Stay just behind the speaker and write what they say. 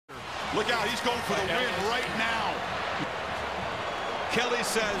Look out, he's going for the win right now. Kelly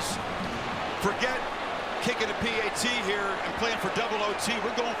says, forget kicking a PAT here and playing for double OT.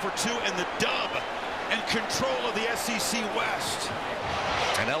 We're going for 2 and the dub and control of the SEC West.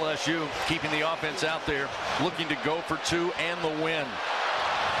 And LSU keeping the offense out there, looking to go for 2 and the win.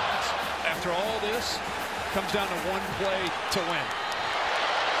 After all this, comes down to one play to win.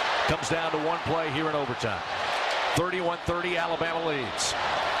 Comes down to one play here in overtime. 31-30, Alabama leads.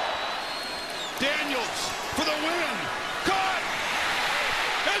 Daniels for the win. Caught!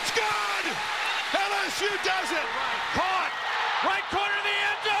 It's good! LSU does it! Caught! Right corner of the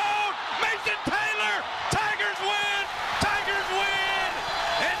end zone! Mason Taylor! Tigers win! Tigers win!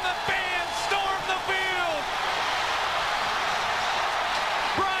 And the fans storm the field!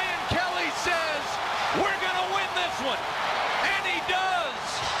 Brian Kelly says, we're gonna win this one! And he does!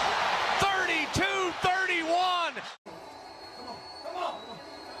 32-31!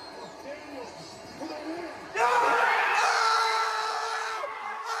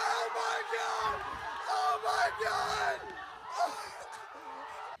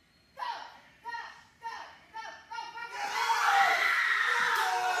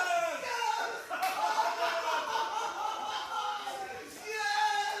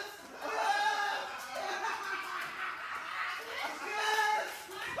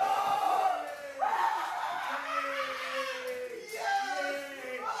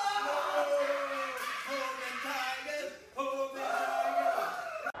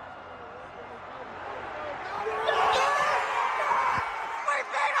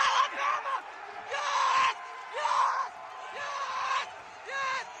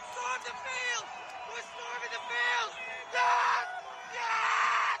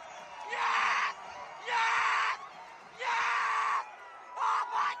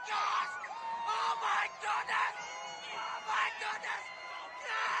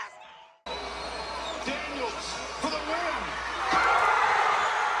 Daniels for the win.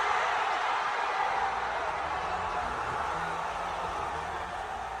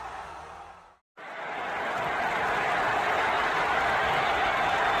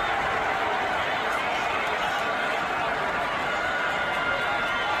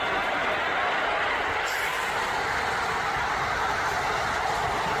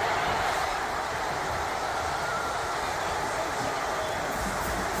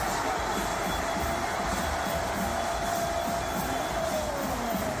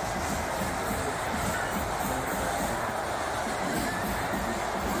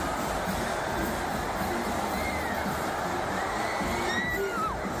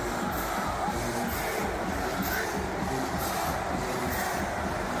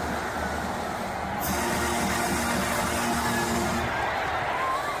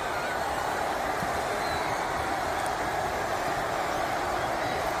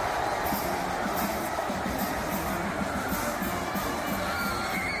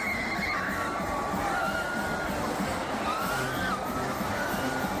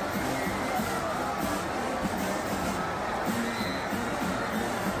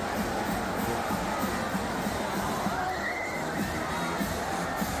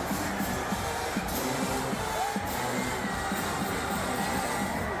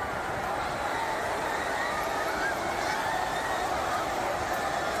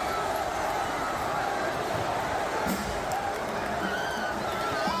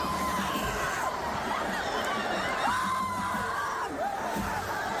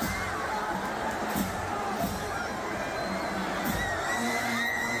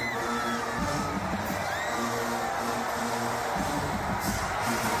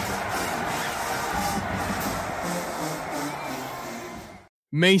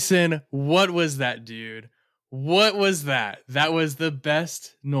 Mason, what was that, dude? What was that? That was the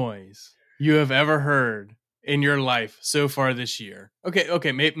best noise you have ever heard in your life so far this year.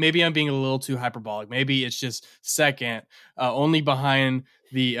 Okay, maybe I'm being a little too hyperbolic. Maybe it's just second, only behind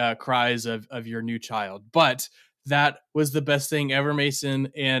the cries of your new child. But that was the best thing ever, Mason.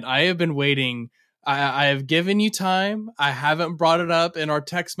 And I have been waiting. I have given you time. I haven't brought it up in our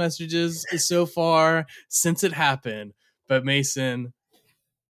text messages so far since it happened. But Mason,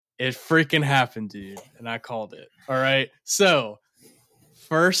 it freaking happened, dude. And I called it. All right. So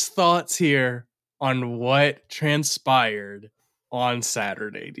first thoughts here on what transpired on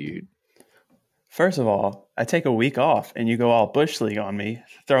Saturday, dude. First of all, I take a week off and you go all Bush League on me,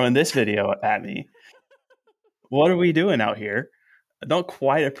 throwing this video at me. What are we doing out here? I don't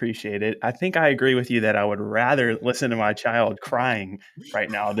quite appreciate it. I think I agree with you that I would rather listen to my child crying right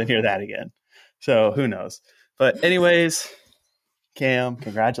now than hear that again. So who knows? But anyways, Cam,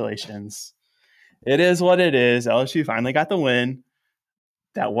 congratulations. It is what it is. LSU finally got the win.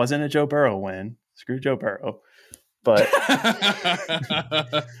 that wasn't a Joe Burrow win. Screw Joe Burrow. But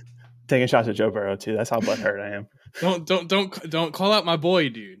taking shots at Joe Burrow too. That's how butthurt I am. Don't call out my boy,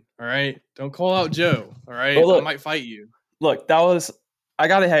 dude. All right, don't call out Joe. All right, Well, look, I might fight you. Look, I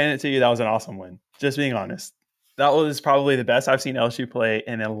got to hand it to you. That was an awesome win. Just being honest, that was probably the best I've seen LSU play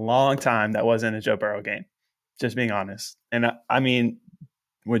in a long time. That wasn't a Joe Burrow game. Just being honest, and I mean,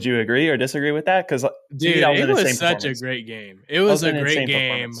 would you agree or disagree with that? Because dude, it was such a great game. It was a great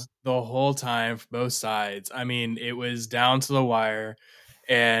game the whole time for both sides. I mean, it was down to the wire.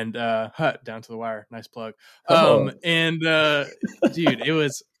 And down to the wire, nice plug. Dude, it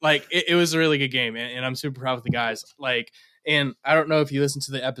was like it was a really good game, and I'm super proud of the guys. Like, and I don't know if you listened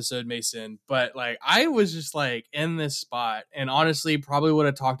to the episode, Mason, but like I was just like in this spot, and honestly, probably would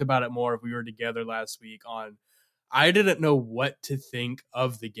have talked about it more if we were together last week. I didn't know what to think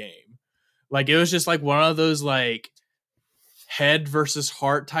of the game. Like, it was just like one of those like head versus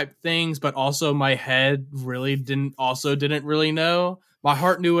heart type things, but also my head really didn't really know. My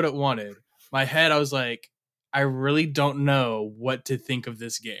heart knew what it wanted. My head, I was like, I really don't know what to think of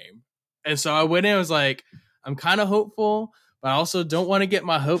this game. And so I went in, I was like, I'm kind of hopeful, but I also don't want to get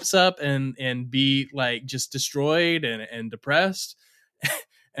my hopes up and be like just destroyed and depressed.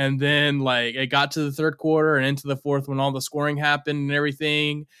 And then like it got to the third quarter and into the fourth when all the scoring happened and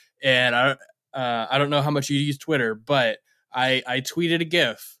everything. And I don't know how much you use Twitter, but I tweeted a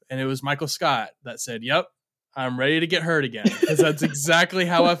GIF and it was Michael Scott that said, "Yep, I'm ready to get hurt again," because that's exactly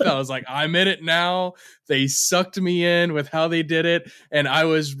how I felt. I was like, I'm in it now. They sucked me in with how they did it, and I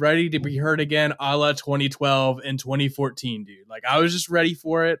was ready to be hurt again, a la 2012 and 2014, dude. Like, I was just ready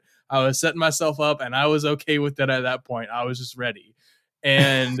for it. I was setting myself up, and I was okay with it at that point. I was just ready.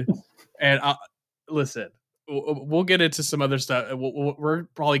 And listen, we'll get into some other stuff. We're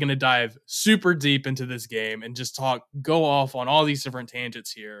probably going to dive super deep into this game and just go off on all these different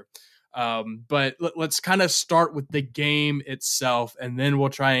tangents here. But let's kind of start with the game itself, and then we'll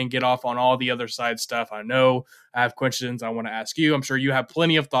try and get off on all the other side stuff. I know I have questions I want to ask you. I'm sure you have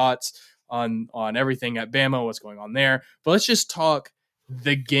plenty of thoughts on everything at Bama, what's going on there. But let's just talk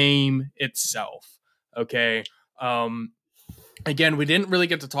the game itself. Okay. Again, we didn't really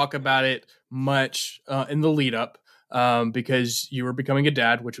get to talk about it much in the lead up because you were becoming a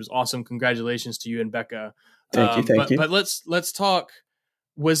dad, which was awesome. Congratulations to you and Becca. Thank you. But let's talk.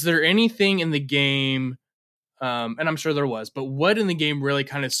 Was there anything in the game, and I'm sure there was, but what in the game really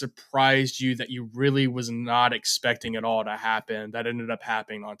kind of surprised you that you really was not expecting at all to happen that ended up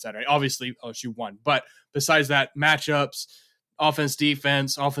happening on Saturday? Obviously, LSU won, but besides that, matchups, offense,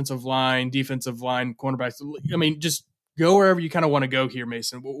 defense, offensive line, cornerbacks, I mean, just go wherever you kind of want to go here,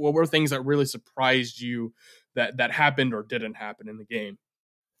 Mason. What were things that really surprised you that happened or didn't happen in the game?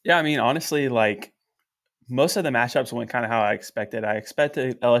 Yeah, I mean, honestly, like, most of the matchups went kind of how I expected. I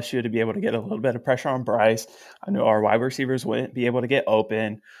expected LSU to be able to get a little bit of pressure on Bryce. I knew our wide receivers wouldn't be able to get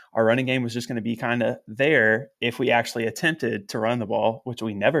open. Our running game was just going to be kind of there if we actually attempted to run the ball, which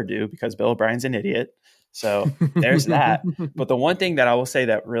we never do because Bill O'Brien's an idiot. So there's that. But the one thing that I will say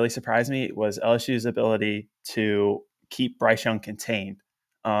that really surprised me was LSU's ability to keep Bryce Young contained.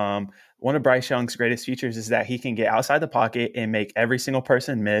 One of Bryce Young's greatest features is that he can get outside the pocket and make every single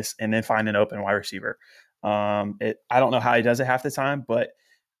person miss and then find an open wide receiver. I don't know how he does it half the time, but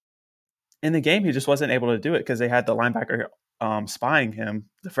in the game, he just wasn't able to do it because they had the linebacker spying him.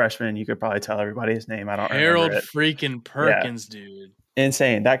 The freshman, you could probably tell everybody his name. I don't Harold remember it. freaking Perkins, dude.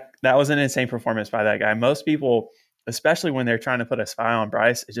 Insane. That was an insane performance by that guy. Most people, especially when they're trying to put a spy on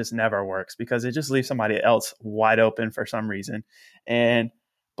Bryce, it just never works because it just leaves somebody else wide open for some reason.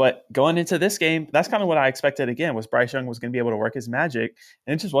 But going into this game, that's kind of what I expected again, was Bryce Young was going to be able to work his magic,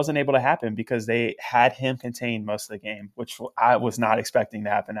 and it just wasn't able to happen because they had him contained most of the game, which I was not expecting to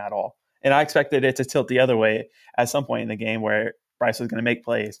happen at all. And I expected it to tilt the other way at some point in the game where Bryce was going to make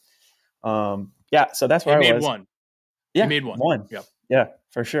plays. So that's where I was. He made one. Yeah,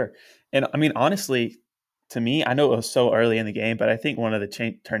 for sure. And I mean, honestly, to me, I know it was so early in the game, but I think one of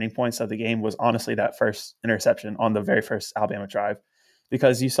the turning points of the game was honestly that first interception on the very first Alabama drive.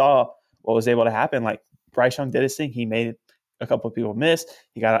 Because you saw what was able to happen. Like, Bryce Young did his thing. He made a couple of people miss.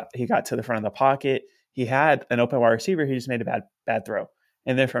 He got to the front of the pocket. He had an open wide receiver. He just made a bad throw.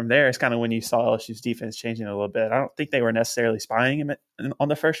 And then from there, it's kind of when you saw LSU's defense changing a little bit. I don't think they were necessarily spying him on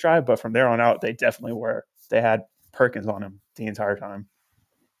the first drive, but from there on out, they definitely were. They had Perkins on him the entire time.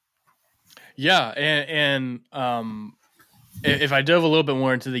 Yeah, and if I dove a little bit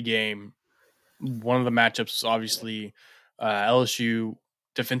more into the game, one of the matchups was obviously LSU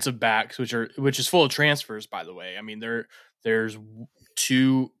defensive backs, which is full of transfers, by the way. I mean, there's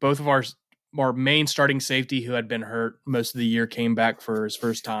both of our our main starting safety who had been hurt most of the year came back for his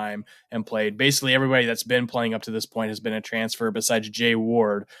first time and played. Basically, everybody that's been playing up to this point has been a transfer besides Jay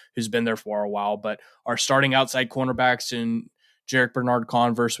Ward, who's been there for a while. But our starting outside cornerbacks in Jarek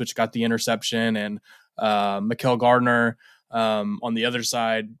Bernard-Converse, which got the interception, and Mikael Gardner on the other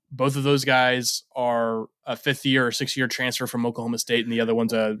side. Both of those guys are a 5th-year or 6th-year transfer from Oklahoma State, and the other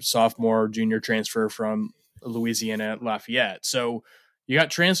one's a sophomore, junior transfer from Louisiana Lafayette. So you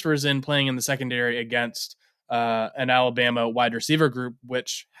got transfers in playing in the secondary against an Alabama wide receiver group,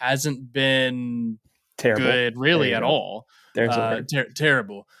 which hasn't been Terrible. good really at all.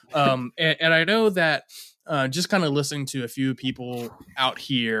 Terrible. And I know that just kind of listening to a few people out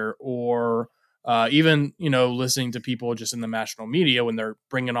here, or even, listening to people just in the national media when they're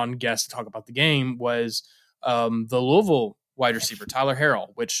bringing on guests to talk about the game, was the Louisville wide receiver, Tyler Harrell,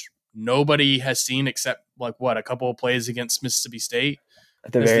 which nobody has seen except a couple of plays against Mississippi State.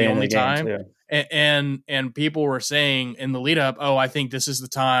 That's the only time. And people were saying in the lead up, oh, I think this is the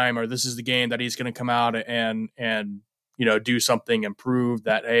time, or this is the game that he's going to come out and do something and prove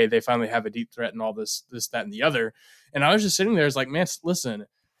that, hey, they finally have a deep threat and all this, that, and the other. And I was just sitting there, it's like, man, listen,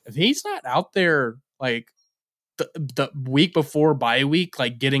 if he's not out there like the week before bye week,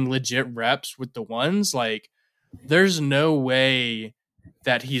 like getting legit reps with the ones, like there's no way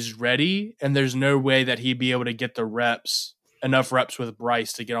that he's ready, and there's no way that he'd be able to get enough reps with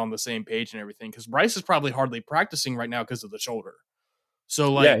Bryce to get on the same page and everything. Because Bryce is probably hardly practicing right now because of the shoulder.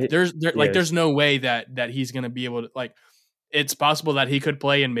 So there's no way that he's going to be able to, like, it's possible that he could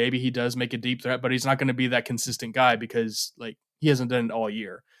play and maybe he does make a deep threat, but he's not going to be that consistent guy because like he hasn't done it all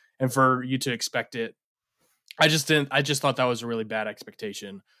year. And for you to expect it, I just thought that was a really bad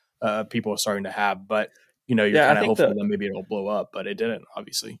expectation people are starting to have, but you're kind of hopeful that maybe it'll blow up, but it didn't,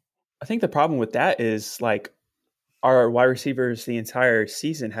 obviously. I think the problem with that is like our wide receivers the entire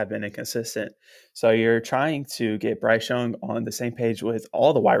season have been inconsistent. So you're trying to get Bryce Young on the same page with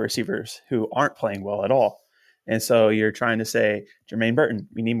all the wide receivers who aren't playing well at all. And so you're trying to say, Jermaine Burton,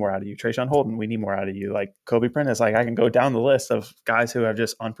 we need more out of you. Trayshawn Holden, we need more out of you. Like Kobe Prentice, like I can go down the list of guys who have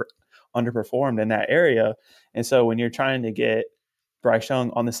just underperformed in that area. And so when you're trying to get Bryce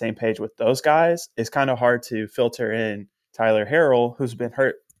Young on the same page with those guys, it's kind of hard to filter in Tyler Harrell, who's been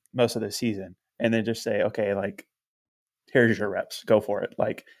hurt most of the season, and then just say, okay, like, here's your reps, go for it.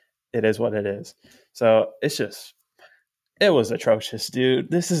 Like, it is what it is. So it was atrocious, dude.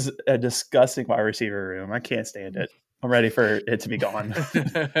 This is a disgusting wide receiver room. I can't stand it. I'm ready for it to be gone.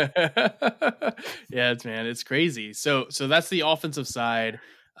 Yeah, it's crazy. So that's the offensive side.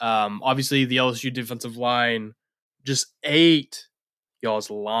 Obviously the LSU defensive line just ate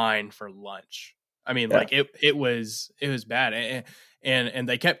y'all's line for lunch. I mean, like it was bad. And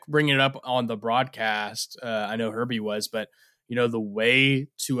they kept bringing it up on the broadcast. I know Herbie was, but the way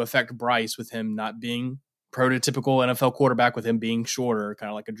to affect Bryce with him not being prototypical NFL quarterback, with him being shorter, kind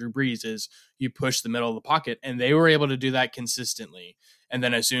of like a Drew Brees, is you push the middle of the pocket, and they were able to do that consistently. And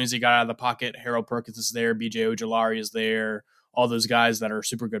then as soon as he got out of the pocket, Harold Perkins is there, BJ Ojulari is there, all those guys that are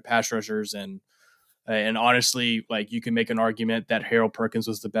super good pass rushers. And honestly, like, you can make an argument that Harold Perkins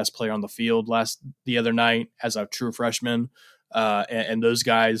was the best player on the field the other night as a true freshman. And those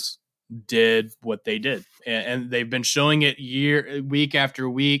guys did what they did, and they've been showing it week after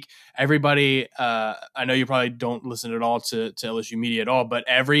week. Everybody, I know you probably don't listen at all to LSU media at all, but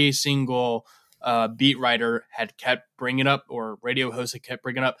every single beat writer had kept bringing up, or radio host had kept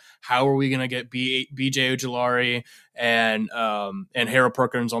bringing up, how are we going to get BJ Ojulari and Harold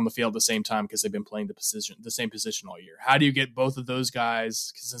Perkins on the field at the same time, because they've been playing the same position all year. How do you get both of those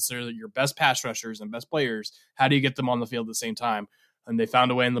guys, since they're your best pass rushers and best players, how do you get them on the field at the same time? And they found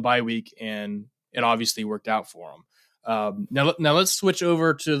a way in the bye week, and it obviously worked out for them. Now let's switch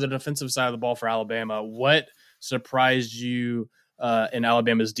over to the defensive side of the ball for Alabama. What surprised you in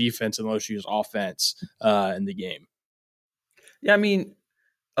Alabama's defense and LSU's offense in the game? Yeah, I mean,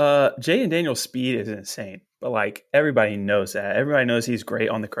 Jay and Daniel's speed is insane, but like everybody knows that. Everybody knows he's great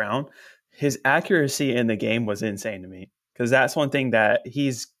on the ground. His accuracy in the game was insane to me, because that's one thing that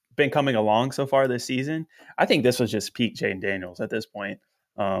he's been coming along so far this season. I think this was just peak Jayden Daniels at this point.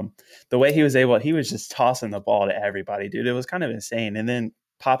 The way he was just tossing the ball to everybody, dude. It was kind of insane. And then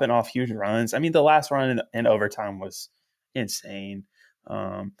popping off huge runs. I mean, the last run in overtime was insane.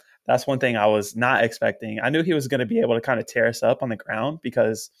 That's one thing I was not expecting. I knew he was going to be able to kind of tear us up on the ground,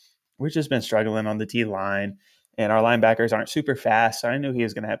 because we've just been struggling on the D line, and our linebackers aren't super fast. So I knew he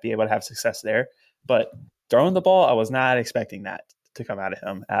was going to be able to have success there. But throwing the ball, I was not expecting that to come out of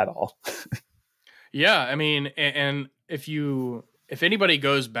him at all. Yeah, I mean, and if anybody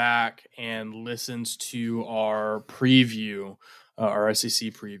goes back and listens to our preview, our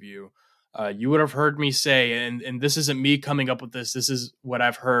SEC preview, You would have heard me say, and this isn't me coming up with this. This is what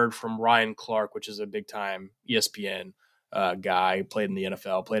I've heard from Ryan Clark, which is a big time ESPN guy, played in the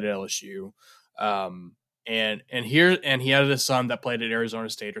NFL, played at LSU. And he had a son that played at Arizona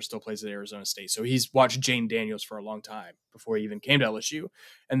State or still plays at Arizona State. So he's watched Jaden Daniels for a long time before he even came to LSU.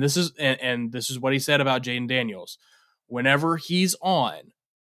 And this is what he said about Jaden Daniels. Whenever he's on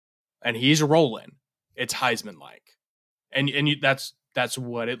and he's rolling, it's Heisman-like. That's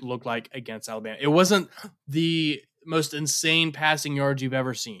what it looked like against Alabama. It wasn't the most insane passing yards you've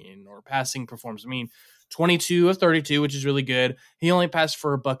ever seen or passing performance. I mean, 22 of 32, which is really good. He only passed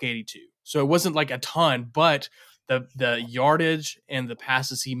for $182. So it wasn't like a ton, but the yardage and the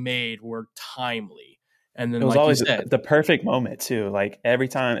passes he made were timely. And then it was like always you said, the perfect moment too. Like every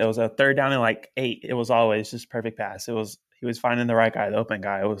time it was a third down and like 8, it was always just perfect pass. He was finding the right guy, the open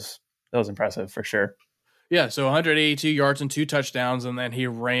guy. It was impressive for sure. Yeah, so 182 yards and 2 touchdowns, and then he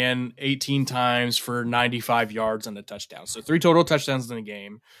ran 18 times for 95 yards and a touchdown. So 3 total touchdowns in the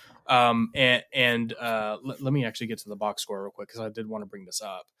game. Let me actually get to the box score real quick because I did want to bring this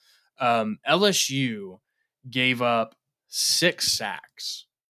up. LSU gave up 6 sacks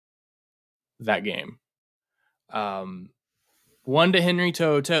that game. 1 to Henry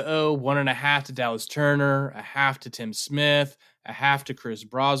To'oTo'o, 1.5 to Dallas Turner, 1/2 to Tim Smith, 1/2 to Chris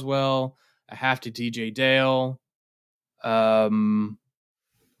Broswell, 1/2 to DJ Dale.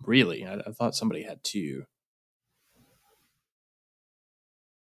 Really? I thought somebody had 2.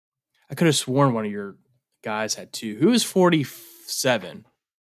 I could have sworn one of your guys had 2. Who is 47?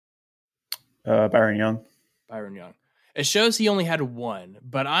 Byron Young. Byron Young. It shows he only had 1,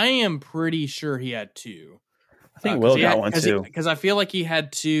 but I am pretty sure he had 2. I think Will got one too. Because I feel like he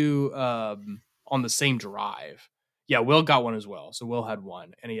had 2 on the same drive. Yeah, Will got one as well. So Will had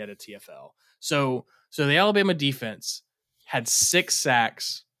 1, and he had a TFL. So the Alabama defense had 6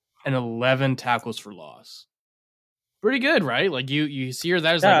 sacks and 11 tackles for loss. Pretty good, right? Like you see that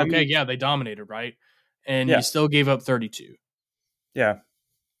as they dominated, right? And you still gave up 32. Yeah.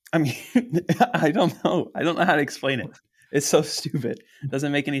 I mean, I don't know. I don't know how to explain it. It's so stupid. It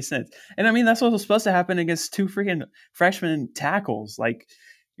doesn't make any sense. And I mean, that's what was supposed to happen against 2 freaking freshman tackles. Like,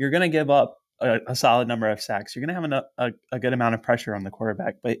 you're going to give up a solid number of sacks. You're going to have a good amount of pressure on the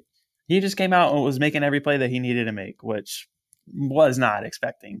quarterback. But he just came out and was making every play that he needed to make, which was not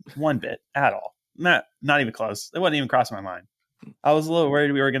expecting one bit at all. Not even close. It wasn't even crossing my mind. I was a little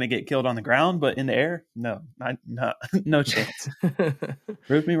worried we were going to get killed on the ground, but in the air, no chance.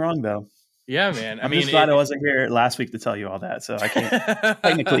 Proved me wrong, though. Yeah, man. I'm just glad I wasn't here last week to tell you all that, so I can't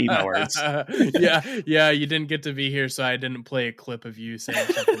technically eat my words. Yeah, you didn't get to be here, so I didn't play a clip of you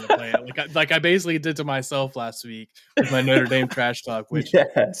saying something to play it. Like I basically did to myself last week with my Notre Dame trash talk, which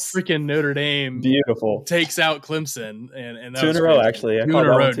freaking Notre Dame beautiful takes out Clemson, and that 2 was in a row crazy. actually. 2 in a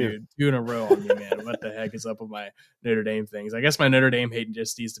row, dude. 2 in a row on me, man. What the heck is up with my Notre Dame things? I guess my Notre Dame hate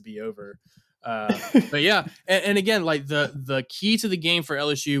just needs to be over. But yeah, and again, like the key to the game for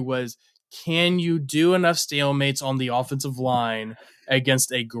LSU was, can you do enough stalemates on the offensive line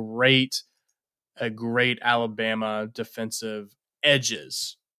against a great Alabama defensive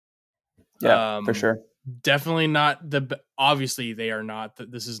edges? Yeah, for sure. Definitely not obviously they are not.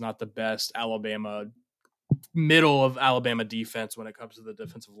 This is not the best middle of Alabama defense when it comes to the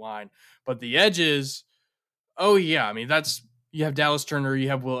defensive line, but the edges. Oh yeah, I mean you have Dallas Turner, you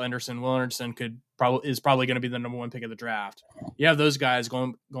have Will Anderson. Will Anderson is probably going to be the number 1 pick of the draft. You have those guys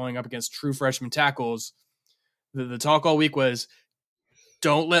going up against true freshman tackles. The talk all week was,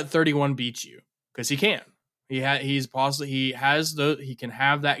 don't let 31 beat you, because he can. He can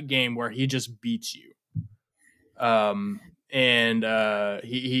have that game where he just beats you.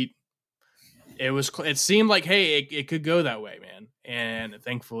 It seemed like, hey, it could go that way, man. And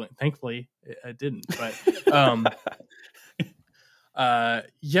thankfully it didn't. But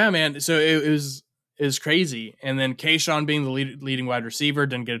yeah, man. So it was crazy. And then Kayshawn being the leading wide receiver,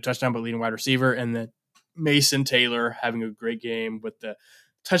 didn't get a touchdown, but leading wide receiver. And then Mason Taylor having a great game with the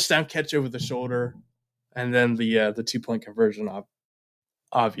touchdown catch over the shoulder, and then the 2-point conversion,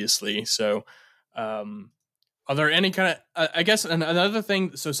 obviously. So, are there any kind of, I guess another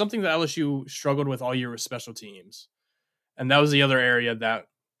thing, so something that LSU struggled with all year was special teams. And that was the other area that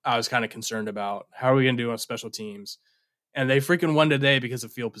I was kind of concerned about. How are we going to do on special teams? And they freaking won today because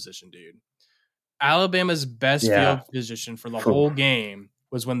of field position, dude. Alabama's best field position for the whole game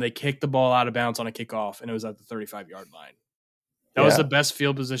was when they kicked the ball out of bounds on a kickoff, and it was at the 35-yard line. That was the best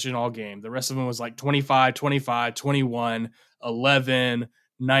field position all game. The rest of them was like 25, 25, 21, 11,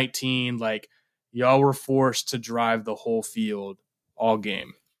 19. Like, y'all were forced to drive the whole field all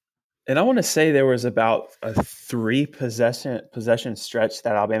game. And I want to say there was about a 3 possession stretch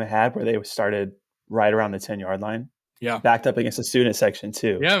that Alabama had where they started right around the 10-yard line, Yeah. backed up against the student section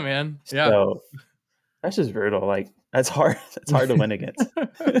too. Yeah, man. Yeah. So that's just brutal. Like that's hard. That's hard to win against.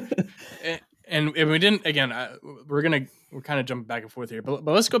 and we didn't. Again, we're kind of jumping back and forth here, but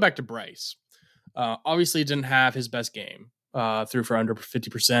let's go back to Bryce. Obviously, didn't have his best game. Threw for under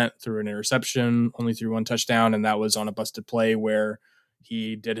 50%, threw an interception, only threw 1 touchdown, and that was on a busted play where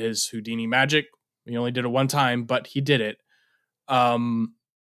he did his Houdini magic. He only did it 1 time, but he did it.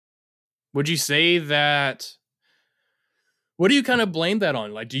 Would you say that? What do you kind of blame that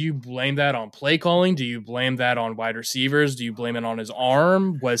on? Like, do you blame that on play calling? Do you blame that on wide receivers? Do you blame it on his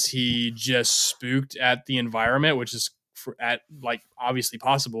arm? Was he just spooked at the environment, which is obviously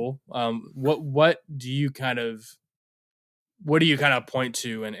possible? What do you kind of point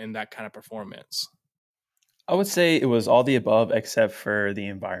to in that kind of performance? I would say it was all the above except for the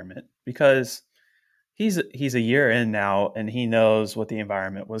environment, because he's a year in now and he knows what the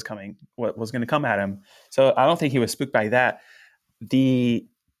environment was going to come at him. So I don't think he was spooked by that. The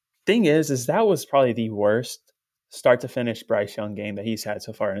thing is that was probably the worst start to finish Bryce Young game that he's had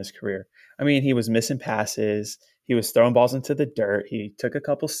so far in his career. I mean, he was missing passes. He was throwing balls into the dirt. He took a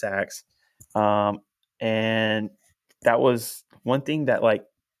couple sacks. And that was one thing that, like,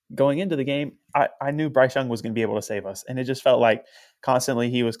 going into the game, I knew Bryce Young was going to be able to save us. And it just felt like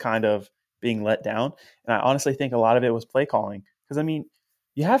constantly he was kind of being let down. And I honestly think a lot of it was play calling. Because, I mean,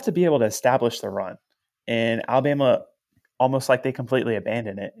 you have to be able to establish the run. And Alabama, almost like they completely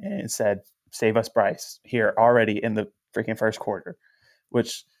abandoned it and said, save us, Bryce, here already in the freaking first quarter.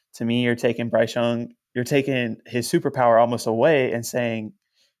 Which, to me, you're taking Bryce Young, you're taking his superpower almost away and saying,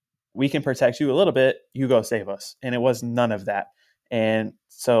 we can protect you a little bit, you go save us. And it was none of that. And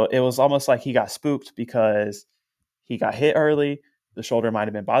so it was almost like he got spooked because he got hit early. The shoulder might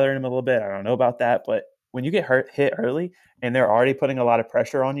have been bothering him a little bit. I don't know about that. But when you get hit early and they're already putting a lot of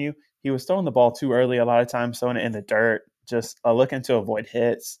pressure on you, he was throwing the ball too early a lot of times, throwing it in the dirt, just looking to avoid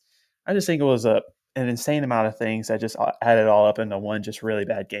hits. I just think it was an insane amount of things that just added all up into one just really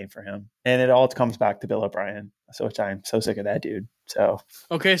bad game for him. And it all comes back to Bill O'Brien, which I'm so sick of that dude. So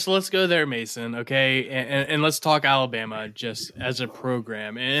okay, so let's go there, Mason. Okay, and let's talk Alabama just as a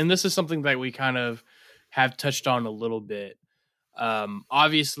program. And this is something that we kind of have touched on a little bit.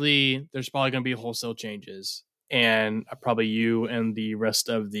 Obviously, there's probably going to be wholesale changes, and probably you and the rest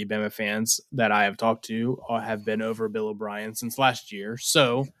of the Bama fans that I have talked to have been over Bill O'Brien since last year.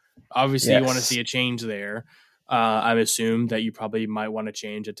 So obviously, You want to see a change there. I assume that you probably might want to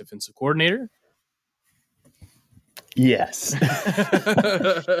change a defensive coordinator. Yes.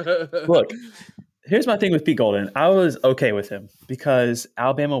 Look, here's my thing with Pete Golden. I was okay with him because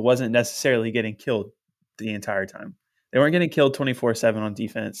Alabama wasn't necessarily getting killed the entire time. They weren't getting killed 24/7 on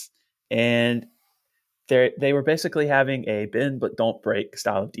defense. And they were basically having a bend but don't break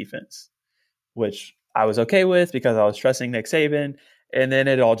style of defense, which I was okay with because I was trusting Nick Saban. And then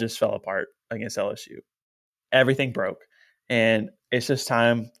it all just fell apart against LSU. Everything broke. And it's just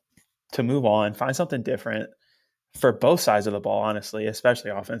time to move on, find something different for both sides of the ball, honestly,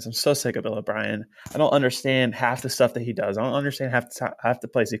 especially offense. I'm so sick of Bill O'Brien. I don't understand half the stuff that he does. I don't understand half the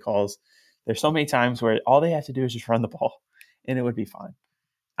plays he calls. There's so many times where all they have to do is just run the ball, and it would be fine.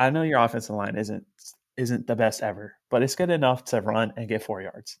 I know your offensive line isn't the best ever, but it's good enough to run and get 4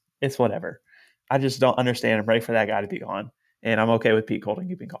 yards. It's whatever. I just don't understand. I'm ready for that guy to be gone, and I'm okay with Pete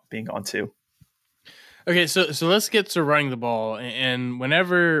Golding being gone too. Okay, so let's get to running the ball. And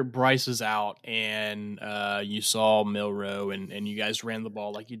whenever Bryce is out and you saw Milroe and you guys ran the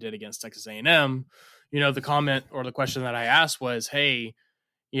ball like you did against Texas A&M, the comment or the question that I asked was, hey,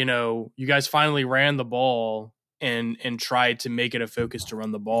 you guys finally ran the ball and tried to make it a focus to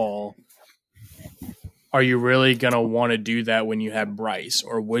run the ball. Are you really going to want to do that when you have Bryce?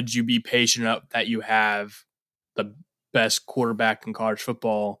 Or would you be patient enough that you have the best quarterback in college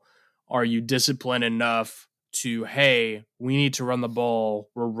football? Are you disciplined enough to, hey, we need to run the ball,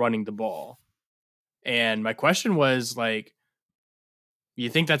 we're running the ball? And my question was, like, you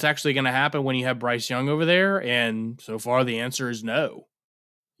think that's actually going to happen when you have Bryce Young over there? And so far the answer is no.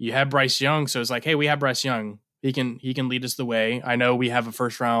 You have Bryce Young, so it's like, hey, we have Bryce Young. He can lead us the way. I know we have a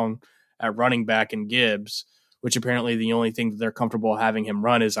first round at running back in Gibbs, which apparently the only thing that they're comfortable having him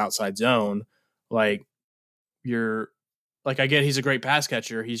run is outside zone. I get he's a great pass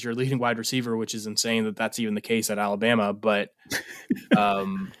catcher. He's your leading wide receiver, which is insane that that's even the case at Alabama. But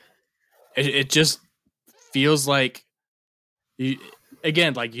it just feels like,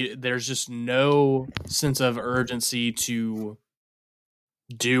 there's just no sense of urgency to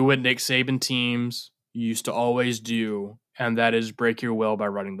do what Nick Saban teams used to always do and that is break your will by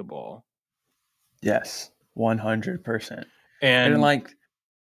running the ball. Yes, 100%. And like,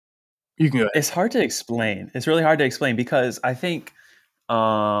 you can go ahead. It's hard to explain. It's really hard to explain because I think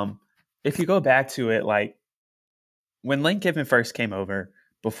if you go back to it, like when Lane Kiffin first came over,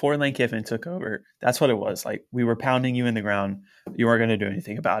 before Lane Kiffin took over, that's what it was. Like we were pounding you in the ground. You weren't going to do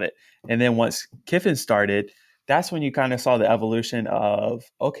anything about it. And then once Kiffin started, that's when you kind of saw the evolution of,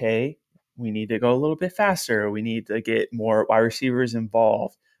 okay, we need to go a little bit faster. We need to get more wide receivers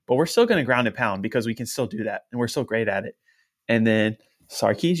involved. But we're still going to ground and pound because we can still do that. And we're still great at it. And then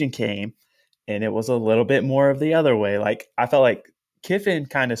Sarkisian came, and it was a little bit more of the other way. Like I felt like Kiffin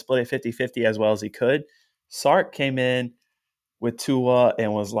kind of split it 50-50 as well as he could. Sark came in with Tua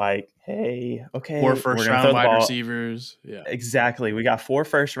and was like, hey, okay, 4 first-round wide receivers. Yeah, exactly. We got 4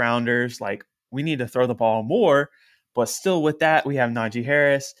 first-rounders. Like we need to throw the ball more, but still with that, we have Najee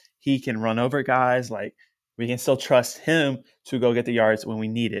Harris. He can run over guys. Like we can still trust him to go get the yards when we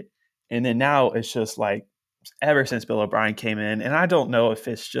need it. And then now it's just like, ever since Bill O'Brien came in, and I don't know if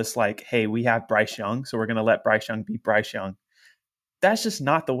it's just like, hey, we have Bryce Young, so we're going to let Bryce Young be Bryce Young. That's just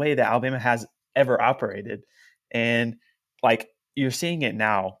not the way that Alabama has ever operated. And like you're seeing it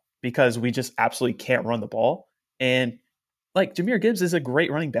now because we just absolutely can't run the ball. And like Jahmyr Gibbs is a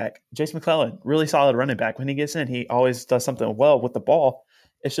great running back. Jason McClellan, really solid running back. When he gets in, he always does something well with the ball.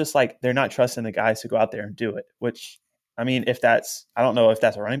 It's just like they're not trusting the guys to go out there and do it, which, I mean, I don't know if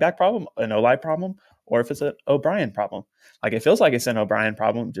that's a running back problem, an O-line problem, or if it's an O'Brien problem. Like it feels like it's an O'Brien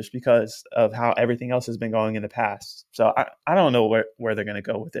problem just because of how everything else has been going in the past. So I don't know where they're going to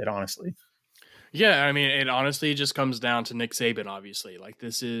go with it, honestly. Yeah, I mean, it honestly just comes down to Nick Saban, obviously. Like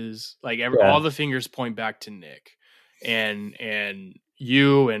this is like Yeah. all the fingers point back to Nick. And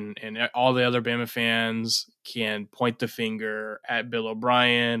you and all the other Bama fans can point the finger at Bill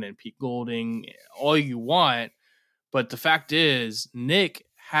O'Brien and Pete Golding all you want. But the fact is, Nick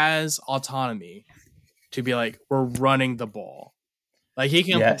has autonomy to be like, we're running the ball. Like he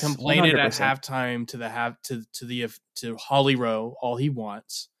can complain 100%. It at halftime to Holly Rowe all he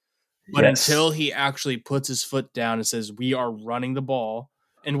wants. But until he actually puts his foot down and says, we are running the ball,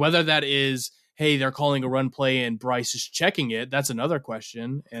 and whether that is, hey, they're calling a run play and Bryce is checking it, that's another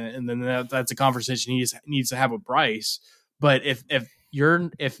question. And then that's a conversation he needs to have with Bryce. But if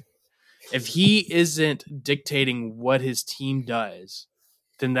he isn't dictating what his team does,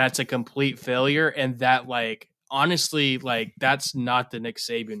 then that's a complete failure. And that, like, honestly, like, that's not the Nick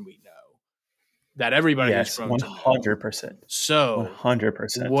Saban we know that everybody has grown 100%. So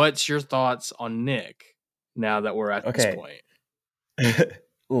 100%. What's your thoughts on Nick now that we're at this point?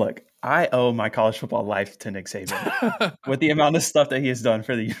 Look, I owe my college football life to Nick Saban with the amount of stuff that he has done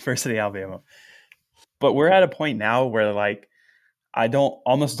for the University of Alabama. But we're at a point now where, like, I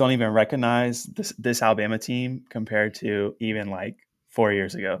almost don't even recognize this Alabama team compared to even like 4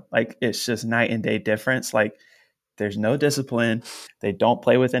 years ago. Like it's just night and day difference. Like there's no discipline. They don't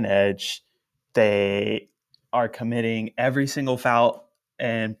play with an edge. They are committing every single foul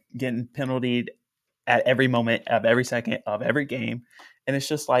and getting penaltied at every moment of every second of every game. And it's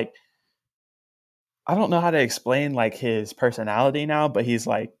just like, I don't know how to explain like his personality now, but he's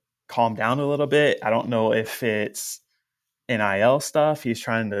like calmed down a little bit. I don't know if it's NIL stuff. He's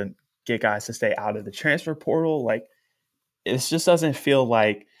trying to get guys to stay out of the transfer portal. Like it just doesn't feel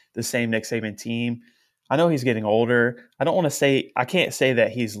like the same Nick Saban team. I know he's getting older. I can't say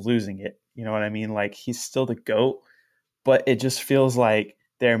that he's losing it. You know what I mean? Like he's still the GOAT, but it just feels like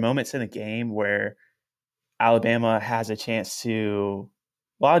there are moments in a game where Alabama has a chance to,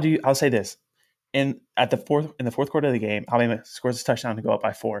 I'll say this. In the fourth quarter of the game, Alabama scores a touchdown to go up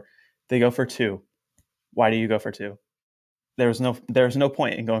by 4. They go for 2. Why do you go for 2? There's no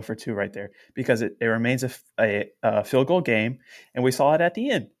point in going for 2 right there because it remains a field goal game, and we saw it at the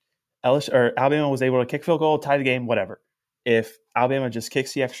end. Alabama was able to kick field goal, tie the game, whatever. If Alabama just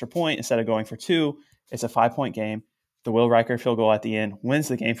kicks the extra point instead of going for 2, it's a 5-point game. The Will Riker field goal at the end wins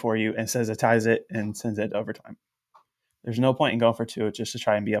the game for you and says it ties it and sends it to overtime. There's no point in going for 2 just to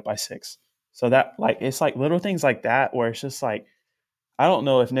try and be up by 6. So that it's like little things like that where it's just like, I don't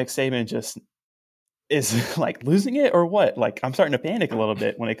know if Nick Saban just is like losing it or what. Like I'm starting to panic a little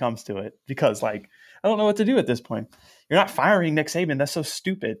bit when it comes to it because like I don't know what to do at this point. You're not firing Nick Saban. That's so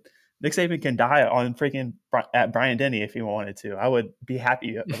stupid. Nick Saban can die on freaking at Bryant Denny if he wanted to. I would be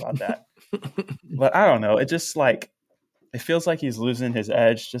happy about that. But I don't know. It just like it feels like he's losing his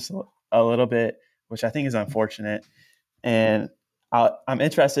edge just a little bit, which I think is unfortunate. And I'm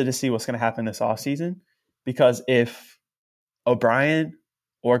interested to see what's going to happen this offseason because if O'Brien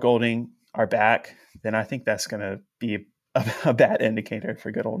or Golding are back, then I think that's going to be a bad indicator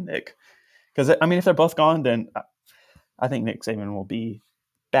for good old Nick. Because, I mean, if they're both gone, then I think Nick Saban will be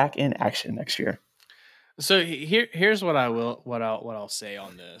back in action next year. So here's what I'll say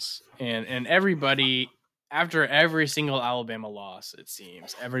on this, and everybody after every single Alabama loss, it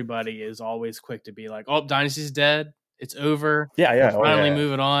seems everybody is always quick to be like, "Oh, Dynasty's dead, it's over, Yeah. we're finally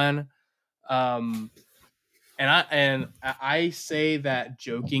moving on." And I say that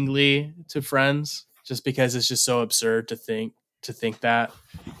jokingly to friends, just because it's just so absurd to think that.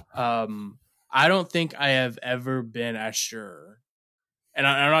 I don't think I have ever been as sure, and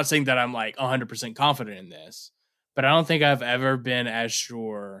I'm not saying that I'm like 100% confident in this, but I don't think I've ever been as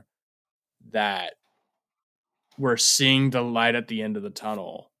sure that we're seeing the light at the end of the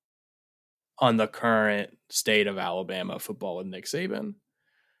tunnel on the current state of Alabama football with Nick Saban.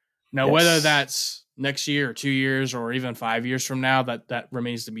 Now, whether that's next year or 2 years or even 5 years from now, that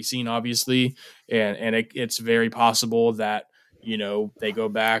remains to be seen, obviously. And it's very possible that, you know, they go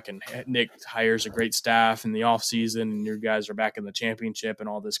back and Nick hires a great staff in the offseason and your guys are back in the championship and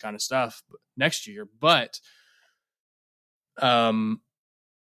all this kind of stuff next year. But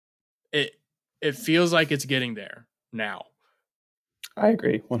it feels like it's getting there now. I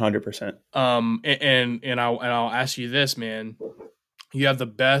agree 100%. And I'll ask you this, man. You have the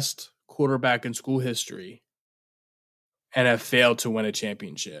best quarterback in school history and have failed to win a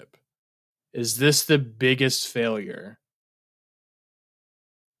championship. Is this the biggest failure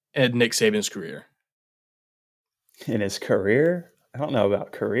in Nick Saban's career? In his career? I don't know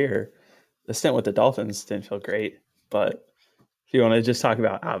about career. The stint with the Dolphins didn't feel great, but if you want to just talk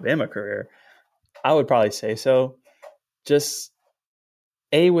about Alabama career, I would probably say so. Just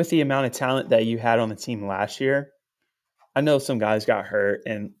with the amount of talent that you had on the team last year, I know some guys got hurt,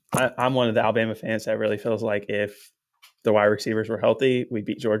 and I'm one of the Alabama fans that really feels like if the wide receivers were healthy, we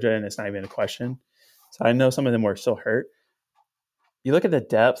beat Georgia, and it's not even a question. So I know some of them were still hurt. You look at the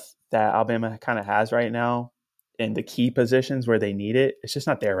depth that Alabama kind of has right now in the key positions where they need it, it's just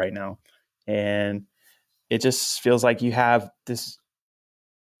not there right now. And it just feels like you have this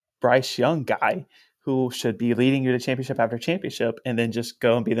Bryce Young guy who should be leading you to championship after championship and then just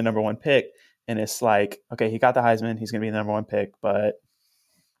go and be the number one pick. And it's like, okay, he got the Heisman. He's going to be the number one pick, but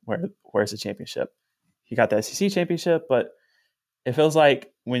where's the championship? He got the SEC championship, but it feels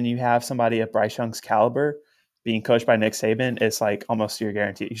like when you have somebody of Bryce Young's caliber being coached by Nick Saban, it's like almost you're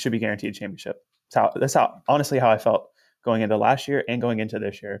guaranteed. You should be guaranteed a championship. That's honestly how I felt going into last year and going into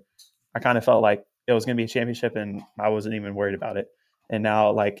this year. I kind of felt like it was going to be a championship, and I wasn't even worried about it. And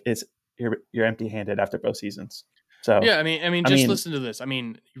now, like, you're empty-handed after both seasons. So yeah, I mean, listen to this. I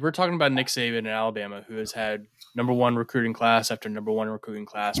mean, we're talking about Nick Saban in Alabama, who has had number one recruiting class after number one recruiting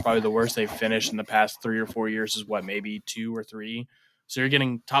class. Probably the worst they've finished in the past 3 or 4 years is maybe 2 or 3. So you're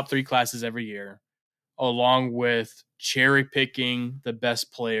getting top 3 classes every year, along with cherry picking the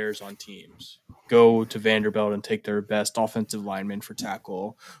best players on teams. Go to Vanderbilt and take their best offensive lineman for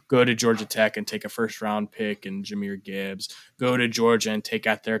tackle. Go to Georgia Tech and take a first-round pick in Jahmyr Gibbs. Go to Georgia and take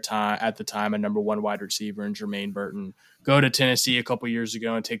at the time a number one wide receiver in Jermaine Burton. Go to Tennessee a couple years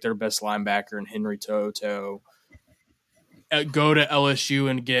ago and take their best linebacker in Henry Toto. Go to LSU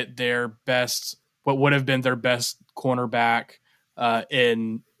and get their best, what would have been their best cornerback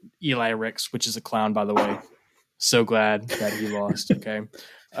in Eli Ricks, which is a clown, by the way. So glad that he lost. Okay.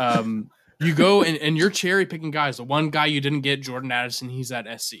 You go and you're cherry picking guys. The one guy you didn't get, Jordan Addison, he's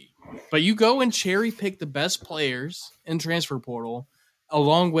at SC. But you go and cherry pick the best players in transfer portal,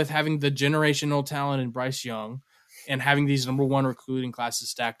 along with having the generational talent in Bryce Young and having these number one recruiting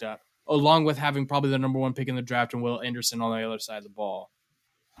classes stacked up, along with having probably the number one pick in the draft and Will Anderson on the other side of the ball.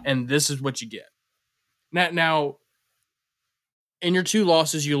 And this is what you get. Now in your 2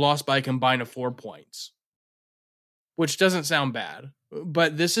 losses, you lost by a combined of 4 points, which doesn't sound bad.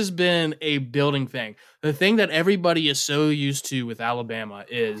 But this has been a building thing. The thing that everybody is so used to with Alabama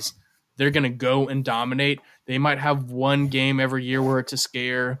is they're going to go and dominate. They might have one game every year where it's a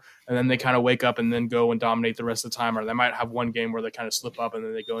scare, and then they kind of wake up and then go and dominate the rest of the time. Or they might have one game where they kind of slip up and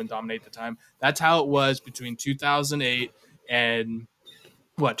then they go and dominate the time. That's how it was between 2008 and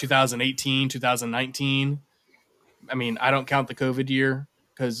 2018, 2019. I mean, I don't count the COVID year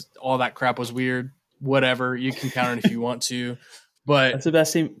because all that crap was weird. Whatever, you can count it if you want to. But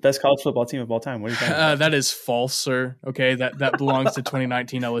that's the best college football team of all time. What are you talking about? That is false, sir. Okay, that belongs to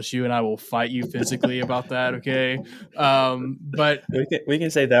 2019 LSU, and I will fight you physically about that. Okay, but we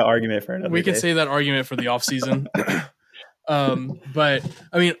can save that argument for another day. We can save that argument for the offseason. But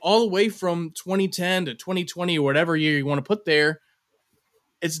I mean, all the way from 2010 to 2020 or whatever year you want to put there,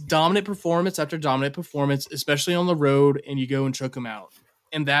 it's dominant performance after dominant performance, especially on the road, and you go and choke them out.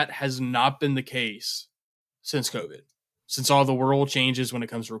 And that has not been the case since COVID. Since all the world changes when it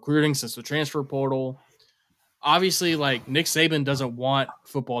comes to recruiting, since the transfer portal, obviously, like, Nick Saban doesn't want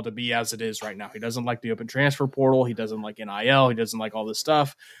football to be as it is right now. He doesn't like the open transfer portal. He doesn't like NIL. He doesn't like all this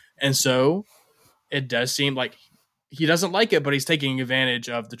stuff. And so it does seem like he doesn't like it, but he's taking advantage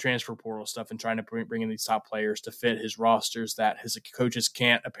of the transfer portal stuff and trying to bring in these top players to fit his rosters that his coaches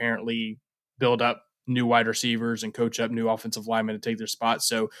can't apparently build up new wide receivers and coach up new offensive linemen to take their spots.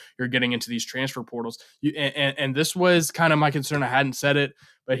 So you're getting into these transfer portals. And this was kind of my concern. I hadn't said it,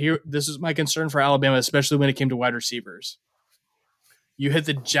 but this is my concern for Alabama, especially when it came to wide receivers. You hit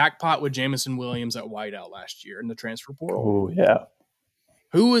the jackpot with Jameson Williams at wideout last year in the transfer portal. Oh, yeah.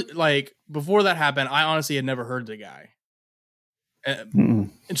 Who, like, before that happened, I honestly had never heard the guy. And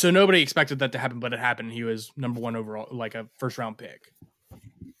so nobody expected that to happen, but it happened. He was number 1 overall, like a first-round pick.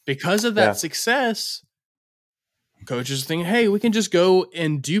 Because of that success, coaches think, hey, we can just go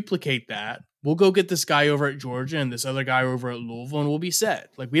and duplicate that. We'll go get this guy over at Georgia and this other guy over at Louisville, and we'll be set.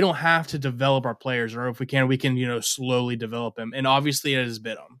 Like, we don't have to develop our players, or if we can, slowly develop them. And obviously it has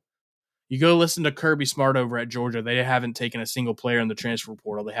bit them. You go listen to Kirby Smart over at Georgia. They haven't taken a single player in the transfer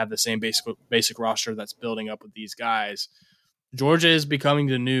portal. They have the same basic roster that's building up with these guys. Georgia is becoming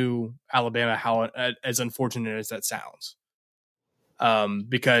the new Alabama, as unfortunate as that sounds.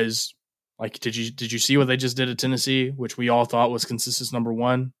 Because, like, did you see what they just did at Tennessee, which we all thought was consensus number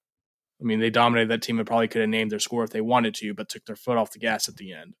 1? I mean, they dominated that team and probably could have named their score if they wanted to, but took their foot off the gas at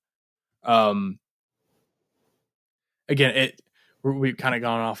the end. Again, we've kind of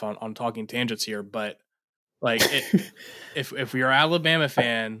gone off on talking tangents here, but like, if you're an Alabama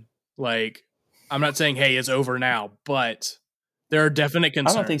fan, like, I'm not saying, hey, it's over now, but there are definite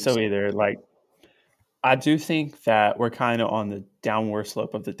concerns. I don't think so either. Like, I do think that we're kind of on the downward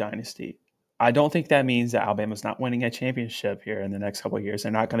slope of the dynasty. I don't think that means that Alabama's not winning a championship here in the next couple of years.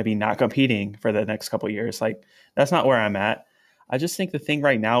 They're not going to be not competing for the next couple of years. Like, that's not where I'm at. I just think the thing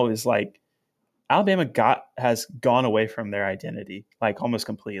right now is, like, Alabama has gone away from their identity, like, almost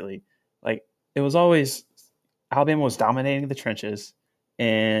completely. Like, it was always Alabama was dominating the trenches,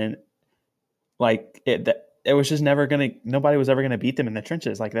 and like it was just nobody was ever gonna beat them in the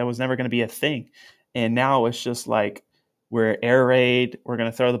trenches. Like, that was never gonna be a thing. And now it's just like, we're air raid. We're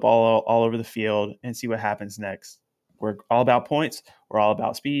gonna throw the ball all over the field and see what happens next. We're all about points. We're all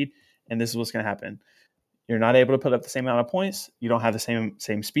about speed, and this is what's gonna happen. You're not able to put up the same amount of points. You don't have the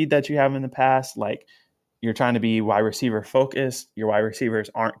same speed that you have in the past. Like, you're trying to be wide receiver focused. Your wide receivers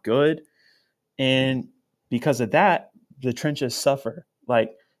aren't good. And because of that, the trenches suffer.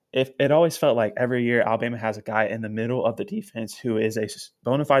 Like, if it always felt like every year Alabama has a guy in the middle of the defense who is a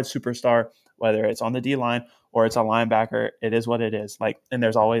bona fide superstar, whether it's on the D-line or it's a linebacker, it is what it is. Like, and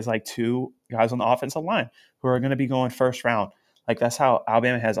there's always like 2 guys on the offensive line who are going to be going first round. Like, that's how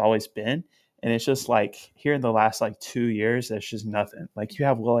Alabama has always been. And it's just like, here in the last like 2 years, there's just nothing. Like, you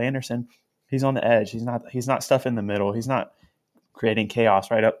have Will Anderson, he's on the edge. He's not stuff in the middle. He's not creating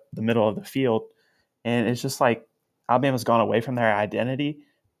chaos right up the middle of the field. And it's just like, Alabama's gone away from their identity,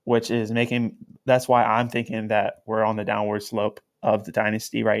 which is that's why I'm thinking that we're on the downward slope of the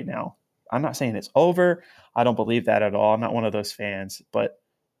dynasty right now. I'm not saying it's over. I don't believe that at all. I'm not one of those fans, but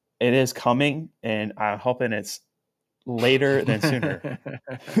it is coming, and I'm hoping it's later than sooner.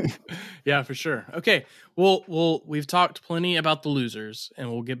 Yeah, for sure. Okay. Well, we've talked plenty about the losers,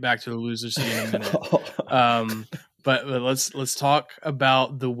 and we'll get back to the losers in a minute. But let's talk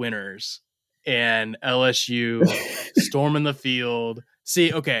about the winners and LSU storming the field.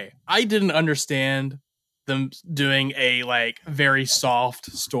 See, okay, I didn't understand them doing a like very soft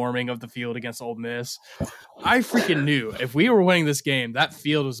storming of the field against Ole Miss. I freaking knew if we were winning this game, that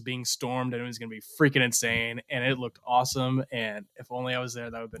field was being stormed and it was going to be freaking insane, and it looked awesome. And if only I was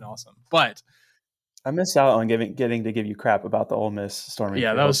there, that would have been awesome. But I missed out on getting to give you crap about the Ole Miss storming. Yeah,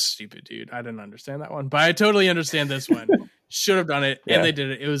 field. That was stupid, dude. I didn't understand that one, but I totally understand this one. Should have done it, and they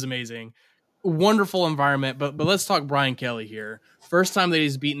did it. It was amazing. Wonderful environment. But let's talk Brian Kelly here. First time that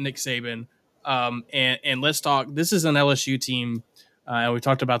he's beaten Nick Saban. And let's talk. This is an LSU team, and we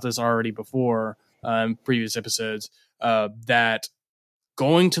talked about this already before in previous episodes. That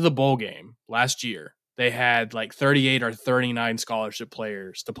going to the bowl game last year, they had like 38 or 39 scholarship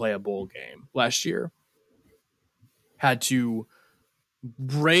players to play a bowl game last year. Had to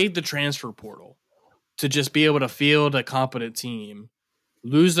raid the transfer portal to just be able to field a competent team.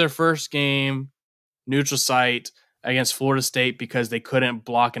 Lose their first game, neutral site, against Florida State because they couldn't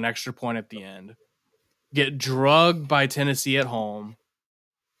block an extra point at the end. Get drugged by Tennessee at home.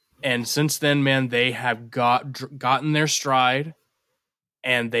 And since then, man, they have gotten their stride,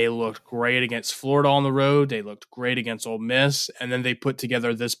 and they looked great against Florida on the road. They looked great against Ole Miss. And then they put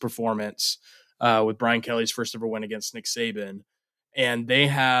together this performance with Brian Kelly's first ever win against Nick Saban. And they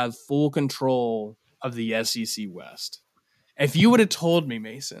have full control of the SEC West. If you would have told me,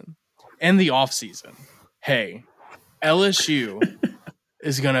 Mason, in the offseason, hey, LSU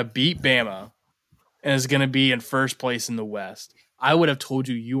is going to beat Bama and is going to be in first place in the West, I would have told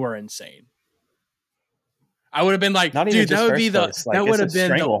you are insane. I would have been like, dude, that would be that would have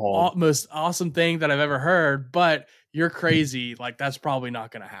been the most awesome thing that I've ever heard, but you're crazy. Like, that's probably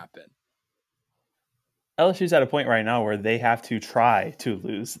not going to happen. LSU's at a point right now where they have to try to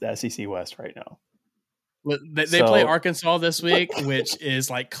lose the SEC West right now. They play Arkansas this week, which is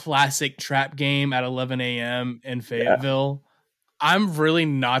like classic trap game at 11 a.m. in Fayetteville. I'm really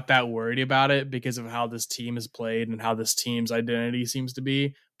not that worried about it because of how this team is played and how this team's identity seems to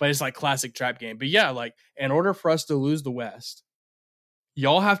be. But it's like classic trap game. But yeah, like in order for us to lose the West,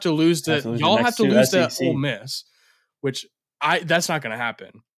 y'all have to lose to Ole Miss, which that's not going to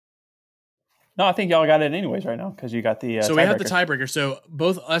happen. No, I think y'all got it anyways right now because you got the so we have the tiebreaker. So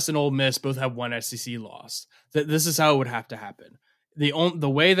both us and Ole Miss both have one SEC loss. This is how it would have to happen. The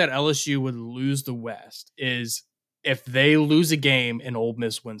way that LSU would lose the West is if they lose a game and Ole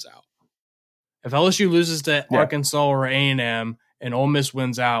Miss wins out. If LSU loses to Arkansas or A&M and Ole Miss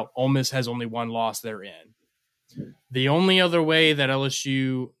wins out, Ole Miss has only one loss they're in. The only other way that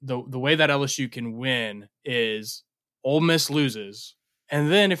LSU the way that LSU can win is Ole Miss loses. And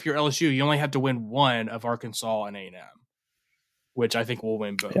then if you're LSU, you only have to win one of Arkansas and A&M, which I think will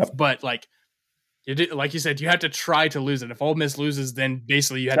win both. Yep. But like you said, you have to try to lose it. If Ole Miss loses, then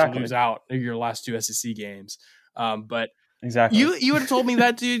basically you have to lose out your last two SEC games. But exactly, you would have told me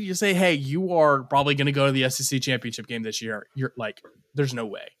that, dude. You say, hey, you are probably going to go to the SEC championship game this year. You're like, there's no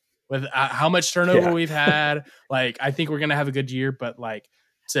way with how much turnover we've had. Like, I think we're going to have a good year, but like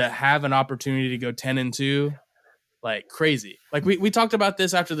to have an opportunity to go 10-2. Like crazy. Like we talked about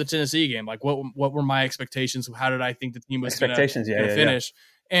this after the Tennessee game. Like what were my expectations? How did I think the team was going to finish?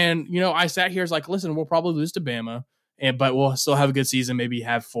 Yeah. And I sat here as like, listen, we'll probably lose to Bama, but we'll still have a good season. Maybe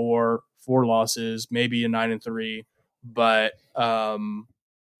have four losses, maybe a 9-3. But I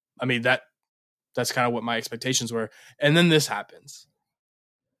mean that's kind of what my expectations were. And then this happens.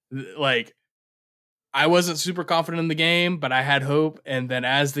 Like I wasn't super confident in the game, but I had hope. And then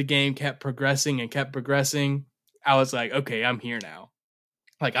as the game kept progressing, I was like, okay, I'm here now.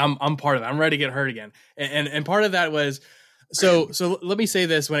 Like I'm part of it. I'm ready to get hurt again. And part of that was, so let me say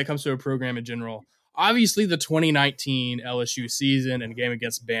this when it comes to a program in general. Obviously the 2019 LSU season and game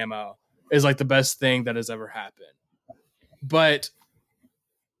against Bama is like the best thing that has ever happened. But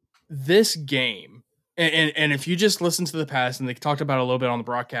this game, and if you just listen to the past, and they talked about it a little bit on the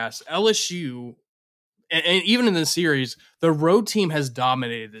broadcast, LSU, and even in the series, the road team has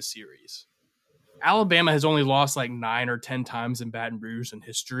dominated this series. Alabama has only lost like 9 or 10 times in Baton Rouge in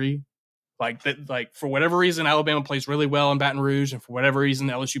history. Like that, like for whatever reason, Alabama plays really well in Baton Rouge, and for whatever reason,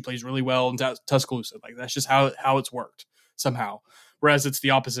 LSU plays really well in Tuscaloosa. Like that's just how it's worked somehow. Whereas it's the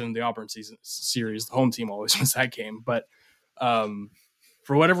opposite in the Auburn series. The home team always wins that game, but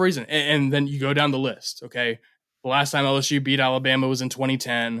for whatever reason, and then you go down the list. Okay, the last time LSU beat Alabama was in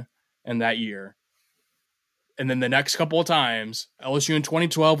 2010, and that year, and then the next couple of times, LSU in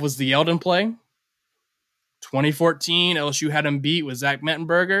 2012 was the Yeldon play. 2014, LSU had him beat with Zach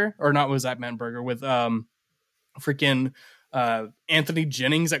Mettenberger, or not with Zach Mettenberger, with freaking Anthony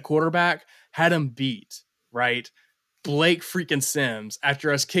Jennings at quarterback, had him beat, right? Blake freaking Sims,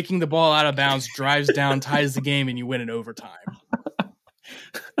 after us kicking the ball out of bounds, drives down, ties the game, and you win in overtime.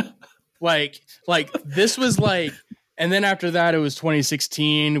 like this was like, and then after that, it was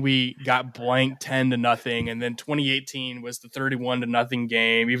 2016. We got blanked 10-0, and then 2018 was the 31-0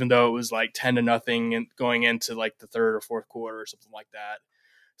 game, even though it was like 10-0 and going into like the third or fourth quarter or something like that.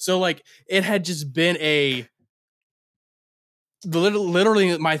 So like it had just been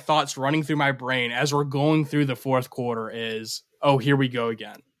literally my thoughts running through my brain as we're going through the fourth quarter is, oh, here we go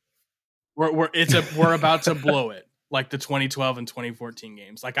again. We're about to blow it. Like the 2012 and 2014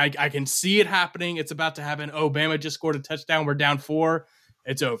 games. Like I can see it happening. It's about to happen. Oh, Bama just scored a touchdown. We're down 4.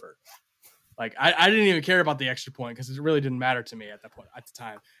 It's over. Like I didn't even care about the extra point because it really didn't matter to me at that point at the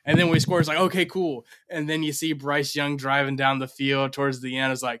time. And then when we scored, it's like, okay, cool. And then you see Bryce Young driving down the field towards the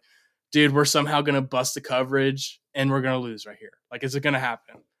end. It's like, dude, we're somehow going to bust the coverage and we're going to lose right here. Like, is it going to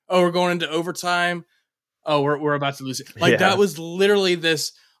happen? Oh, we're going into overtime. Oh, we're about to lose it. Like that was literally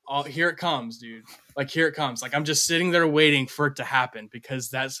this. Oh, here it comes, dude. Like, here it comes. Like, I'm just sitting there waiting for it to happen because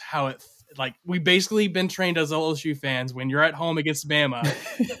that's how it, like, we basically been trained as LSU fans. When you're at home against Bama,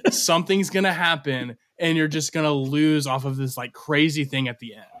 something's going to happen and you're just going to lose off of this, like, crazy thing at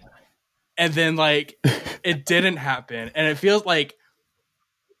the end. And then, like, it didn't happen. And it feels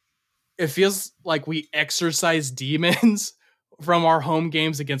like we exorcise demons from our home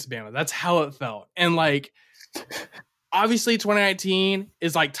games against Bama. That's how it felt. And like, obviously 2019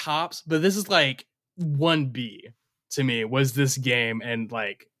 is like tops, but this is like 1B to me was this game and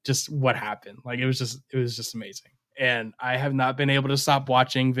like just what happened. Like it was just amazing. And I have not been able to stop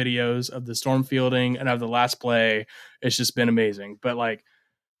watching videos of the storm fielding and of the last play. It's just been amazing. But like,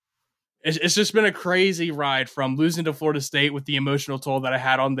 it's just been a crazy ride from losing to Florida State with the emotional toll that I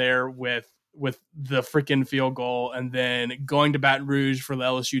had on there with the freaking field goal, and then going to Baton Rouge for the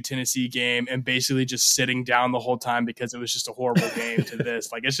LSU Tennessee game and basically just sitting down the whole time because it was just a horrible game to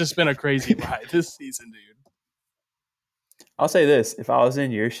this. Like, it's just been a crazy ride this season, dude. I'll say this. If I was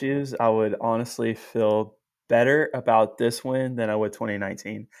in your shoes, I would honestly feel better about this win than I would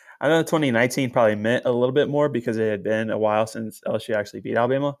 2019. I know 2019 probably meant a little bit more because it had been a while since LSU actually beat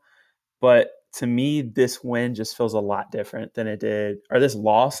Alabama. But to me, this win just feels a lot different than it did, or this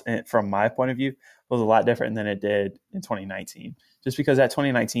loss, from my point of view, was a lot different than it did in 2019. Just because that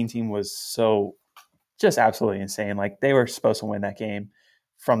 2019 team was so just absolutely insane. Like, they were supposed to win that game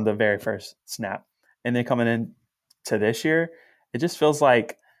from the very first snap. And then coming in to this year, it just feels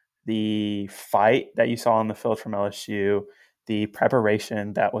like the fight that you saw on the field from LSU, the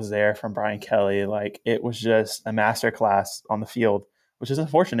preparation that was there from Brian Kelly, like, it was just a masterclass on the field, which is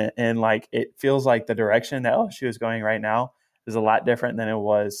unfortunate. And like, it feels like the direction that LSU is going right now is a lot different than it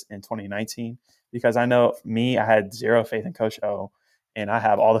was in 2019. Because I know me, I had zero faith in Coach O, and I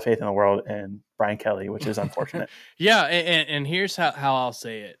have all the faith in the world in Brian Kelly, which is unfortunate. Yeah, and here's how I'll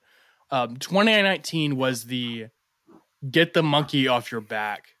say it. 2019 was the get the monkey off your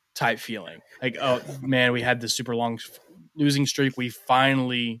back type feeling. Like, oh man, we had this super long losing streak. We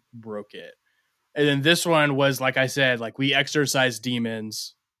finally broke it. And then this one was, like I said, like, we exercised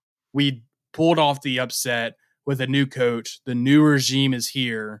demons. We pulled off the upset with a new coach. The new regime is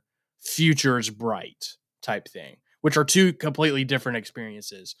here. Future is bright type thing, which are two completely different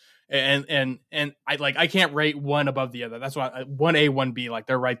experiences. And I can't rate one above the other. That's why 1A, 1B, like,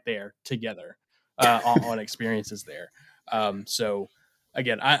 they're right there together on experiences there. So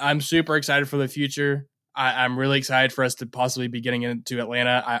again, I'm super excited for the future. I'm really excited for us to possibly be getting into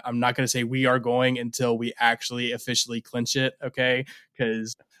Atlanta. I'm not going to say we are going until we actually officially clinch it, okay?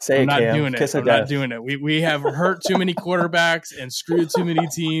 Because I'm not doing it. I'm not doing it. We have hurt too many quarterbacks and screwed too many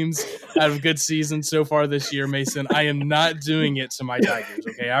teams out of good seasons so far this year, Mason. I am not doing it to my Tigers,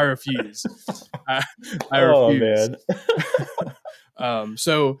 okay? I refuse. I refuse.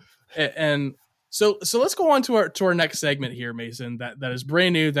 Man. So let's go on to our next segment here, Mason. That is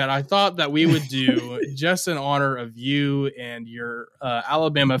brand new. That I thought that we would do just in honor of you and your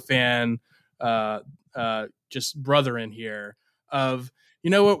Alabama fan, just brethren here. Of, you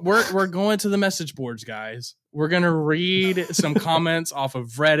know what, we're going to the message boards, guys. We're gonna read some comments off of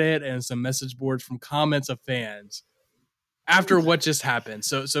Reddit and some message boards from comments of fans after what just happened.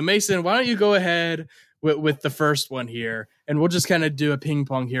 So Mason, why don't you go ahead with the first one here, and we'll just kind of do a ping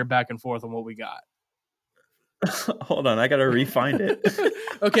pong here back and forth on what we got. Hold on, I gotta refind it.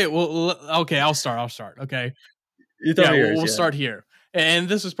 Okay, I'll start. Okay, we'll start here, and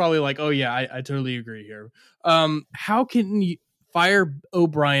this is probably like, oh yeah, I totally agree here. How can you fire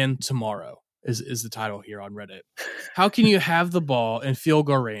O'Brien tomorrow? Is the title here on Reddit. How can you have the ball in field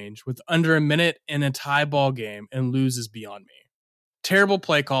goal range with under a minute in a tie ball game and lose is beyond me. Terrible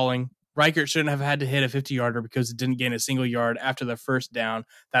play calling. Reichert shouldn't have had to hit a 50-yarder because it didn't gain a single yard after the first down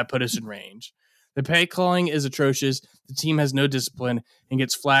that put us in range. The play calling is atrocious. The team has no discipline and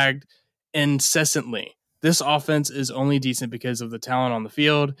gets flagged incessantly. This offense is only decent because of the talent on the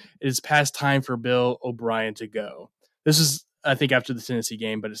field. It is past time for Bill O'Brien to go. This is, I think, after the Tennessee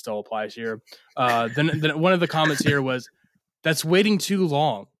game, but it still applies here. Then one of the comments here was, that's waiting too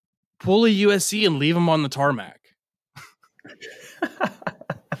long. Pull a USC and leave them on the tarmac.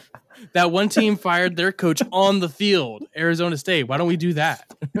 That one team fired their coach on the field, Arizona State. Why don't we do that?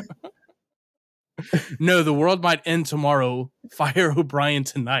 No, the world might end tomorrow. Fire O'Brien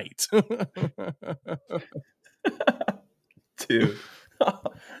tonight. Dude,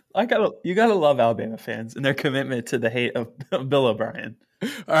 you gotta love Alabama fans and their commitment to the hate of Bill O'Brien.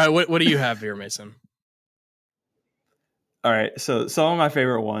 All right, what do you have here, Mason? All right, so some of my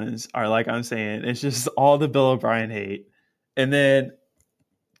favorite ones are, like I'm saying, it's just all the Bill O'Brien hate, and then,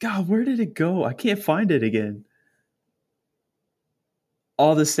 God, where did it go? I can't find it again.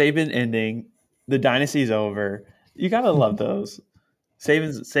 All the Saban ending, the dynasty's over. You gotta love those.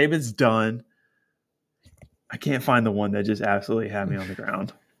 Saban's done. I can't find the one that just absolutely had me on the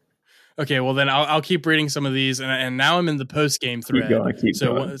ground. Okay, well then I'll keep reading some of these, and now I'm in the post game thread. Keep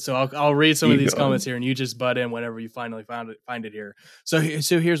going. So I'll read some of these comments here, and you just butt in whenever you finally find it here. So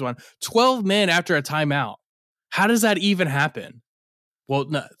here's one: 12 men after a timeout. How does that even happen? Well,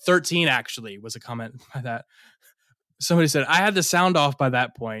 no, 13 actually was a comment by that. Somebody said, I had the sound off by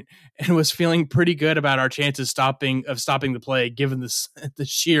that point and was feeling pretty good about our chances stopping the play given the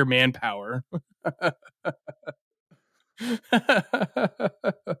sheer manpower.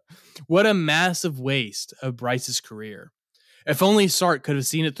 What a massive waste of Bryce's career. If only Sark could have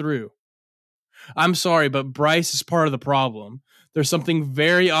seen it through. I'm sorry, but Bryce is part of the problem. There's something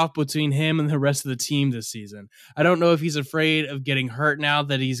very off between him and the rest of the team this season. I don't know if he's afraid of getting hurt now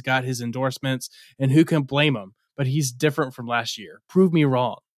that he's got his endorsements, and who can blame him? But he's different from last year. Prove me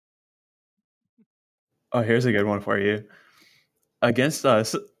wrong. Oh, here's a good one for you. Against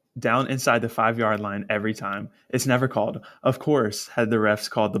us, down inside the 5-yard line every time. It's never called. Of course, had the refs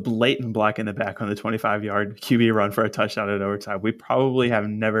called the blatant block in the back on the 25-yard QB run for a touchdown at overtime, we probably have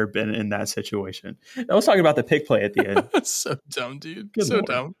never been in that situation. I was talking about the pick play at the end. That's so dumb, dude. Good so Lord.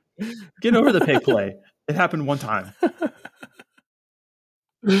 Dumb. Get over the pick play. It happened one time.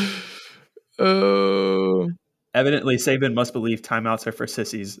 Oh. Evidently, Saban must believe timeouts are for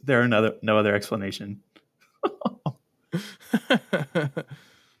sissies. There are no other explanation.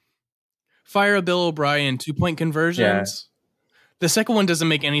 Fire a Bill O'Brien 2-point conversions. The second one doesn't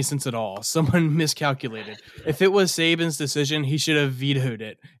make any sense at all. Someone miscalculated. If it was Saban's decision, he should have vetoed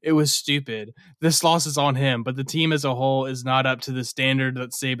it. It was stupid. This loss is on him, but the team as a whole is not up to the standard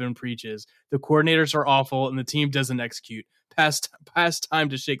that Saban preaches. The coordinators are awful, and the team doesn't execute. Past time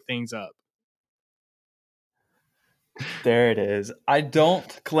to shake things up. There it is. I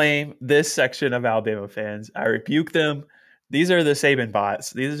don't claim this section of Alabama fans. I rebuke them. These are the Saban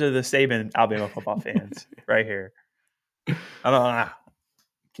bots. These are the Saban Alabama football fans right here. I don't know.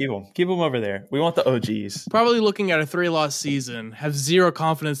 Keep them over there. We want the OGs. Probably looking at a 3-loss season, have zero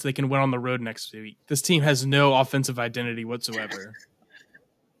confidence they can win on the road next week. This team has no offensive identity whatsoever.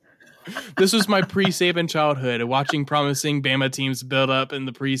 This was my pre-Saban childhood, watching promising Bama teams build up in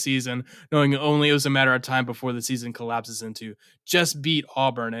the preseason, knowing only it was a matter of time before the season collapses into just beat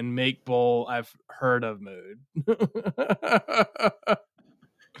Auburn and make bowl I've heard of mode.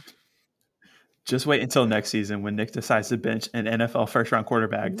 Just wait until next season when Nick decides to bench an NFL first-round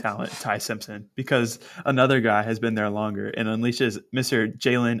quarterback talent, Ty Simpson, because another guy has been there longer and unleashes Mr.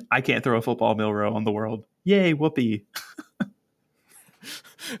 Jalen, I can't throw a football Milroe on the world. Yay, whoopee.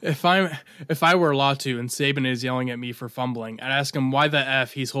 If I were Latu and Saban is yelling at me for fumbling, I'd ask him why the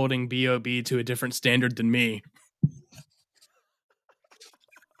F he's holding B.O.B. to a different standard than me.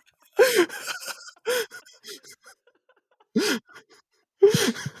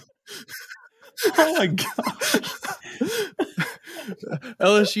 Oh my God.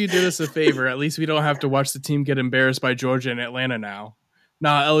 LSU did us a favor. At least we don't have to watch the team get embarrassed by Georgia and Atlanta now.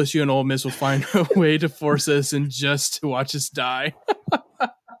 Nah, LSU and Ole Miss will find a way to force us and just to watch us die.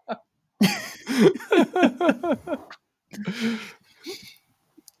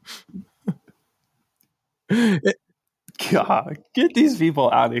 God, get these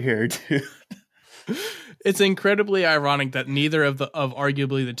people out of here, dude. It's incredibly ironic that neither of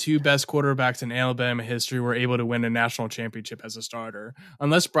arguably the two best quarterbacks in Alabama history were able to win a national championship as a starter.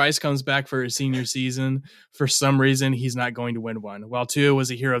 Unless Bryce comes back for his senior season, for some reason, he's not going to win one. While Tua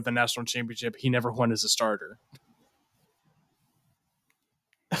was a hero of the national championship, he never won as a starter.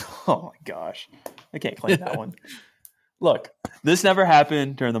 Oh my gosh. I can't claim that one. Look, this never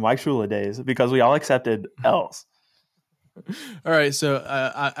happened during the Mike Shula days because we all accepted L's. All right, so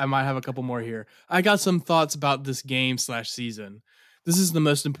I might have a couple more here. I got some thoughts about this game/season. This is the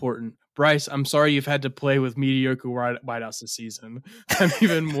most important. Bryce, I'm sorry you've had to play with mediocre wideouts this season. I'm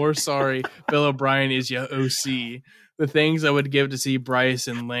even more sorry Bill O'Brien is your OC. The things I would give to see Bryce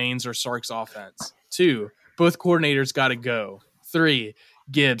in Lane's or Sark's offense. 2, both coordinators got to go. 3,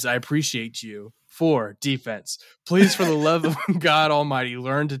 Gibbs, I appreciate you. 4, defense. Please, for the love of God Almighty,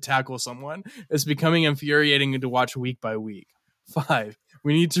 learn to tackle someone. It's becoming infuriating to watch week by week. 5,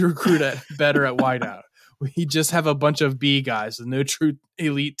 we need to recruit better at wideout. We just have a bunch of B guys with no true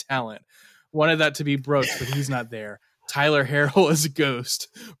elite talent. Wanted that to be Brooks, but he's not there. Tyler Harrell is a ghost.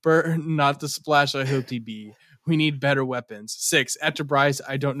 Burton, not the splash I hoped he'd be. We need better weapons. 6, after Bryce,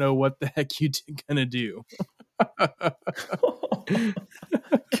 I don't know what the heck you gonna do. God.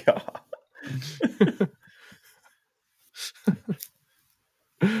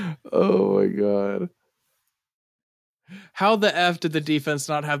 Oh my God. How the F did the defense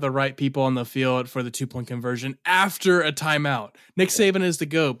not have the right people on the field for the 2-point conversion after a timeout? Nick Saban is the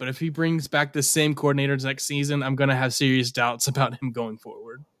GOAT, but if he brings back the same coordinators next season, I'm going to have serious doubts about him going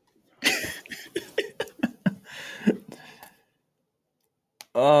forward.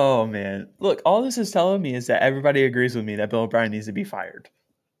 Oh, man. Look, all this is telling me is that everybody agrees with me that Bill O'Brien needs to be fired.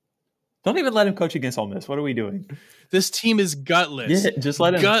 Don't even let him coach against Ole Miss. What are we doing? This team is gutless. Yeah, just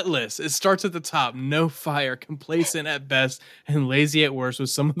let him. Gutless. It starts at the top. No fire. Complacent at best and lazy at worst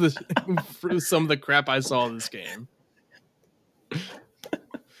with some of the crap I saw in this game.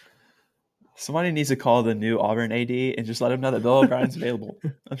 Somebody needs to call the new Auburn AD and just let him know that Bill O'Brien's available.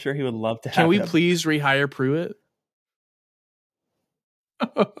 I'm sure he would love to have Can we him. please rehire Pruitt?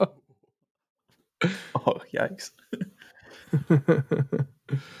 Oh, yikes.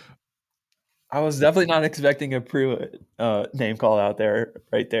 I was definitely not expecting a Pruitt name call out there,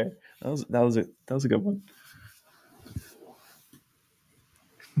 right there. That was a good one.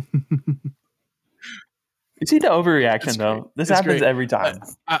 You see the overreaction, though. This happens great. every time.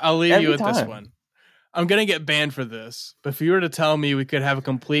 I'll leave Every you with this time. one. I'm going to get banned for this, but if you were to tell me we could have a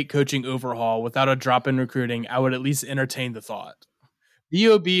complete coaching overhaul without a drop in recruiting, I would at least entertain the thought.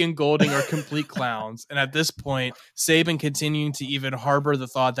 BOB and Golding are complete clowns, and at this point, Saban continuing to even harbor the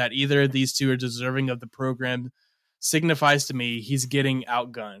thought that either of these two are deserving of the program signifies to me he's getting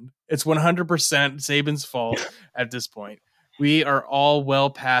outgunned. It's 100% Saban's fault at this point. We are all well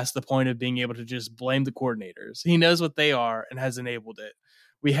past the point of being able to just blame the coordinators. He knows what they are and has enabled it.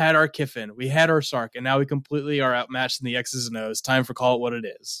 We had our Kiffin, we had our Sark, and now we completely are outmatched in the X's and O's. Time for call it what it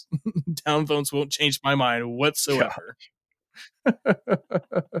is. Down votes won't change my mind whatsoever.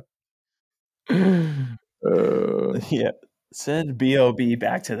 Yeah. Send BOB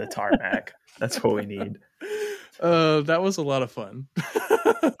back to the tarmac. That's what we need. That was a lot of fun.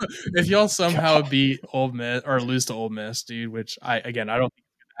 If y'all somehow beat Ole Miss or lose to Ole Miss, dude, which I don't think it's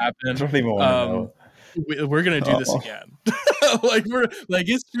gonna happen. I don't even want to know. We're gonna do this again.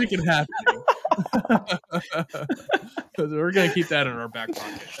 It's freaking happening. We're gonna keep that in our back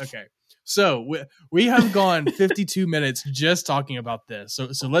pocket. Okay. So we have gone 52 minutes just talking about this.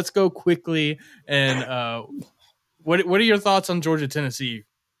 So let's go quickly and what are your thoughts on Georgia Tennessee?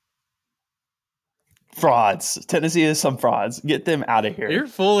 Frauds. Tennessee is some frauds. Get them out of here. You're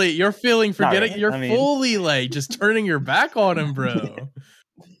fully like just turning your back on him, bro.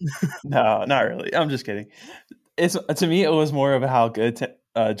 No, not really. I'm just kidding. It's to me, it was more of how good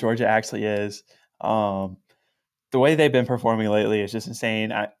Georgia actually is. The way they've been performing lately is just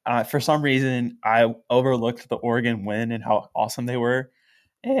insane. For some reason, I overlooked the Oregon win and how awesome they were.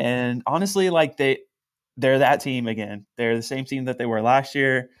 And honestly, like they're that team again. They're the same team that they were last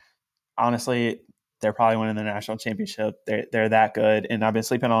year. Honestly, they're probably winning the national championship. They're that good, and I've been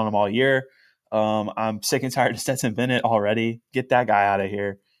sleeping on them all year. I'm sick and tired of Stetson Bennett already. Get that guy out of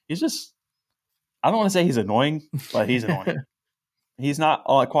here. He's just – I don't want to say he's annoying, but he's annoying. He's not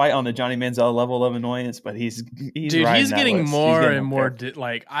quite on the Johnny Manziel level of annoyance, but he's dude, he's getting list. more getting and more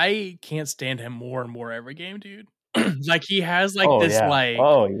I can't stand him more and more every game, dude. Like he has like this yeah. like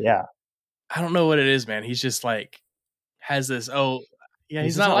I don't know what it is, man. He's just like has this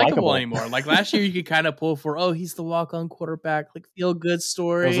he's not likable anymore. Like last year you could kind of pull for he's the walk-on quarterback, like feel good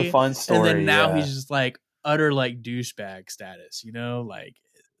story. It was a fun story. And then now he's just like utter like douchebag status, you know? Like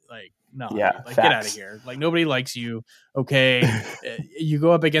no, like get out of here. Like nobody likes you. Okay, you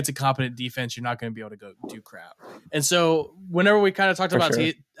go up against a competent defense, you're not going to be able to go do crap. And so, whenever we kind of talked about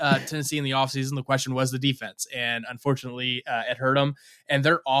Tennessee in the offseason, the question was the defense, and unfortunately, it hurt them. And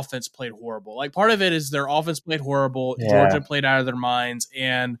their offense played horrible. Like part of it is their offense played horrible. Yeah. Georgia played out of their minds,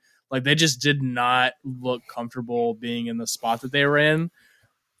 and like they just did not look comfortable being in the spot that they were in,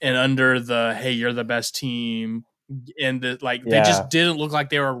 and under the hey, you're the best team. And they just didn't look like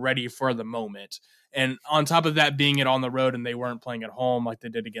they were ready for the moment. And on top of that, being it on the road and they weren't playing at home like they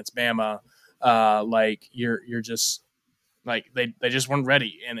did against Bama, like you're just like they just weren't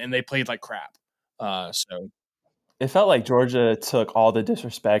ready and they played like crap. So it felt like Georgia took all the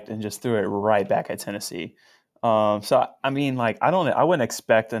disrespect and just threw it right back at Tennessee. So I mean, like I wouldn't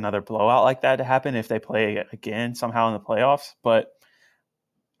expect another blowout like that to happen if they play again somehow in the playoffs. But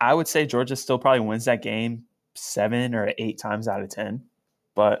I would say Georgia still probably wins that game 7 or 8 times out of 10,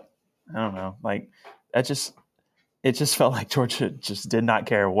 but I don't know. Like it just felt like Georgia just did not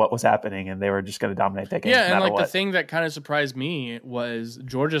care what was happening, and they were just going to dominate that game. Yeah, and like the thing that kind of surprised me was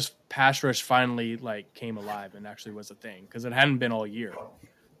Georgia's pass rush finally like came alive and actually was a thing because it hadn't been all year,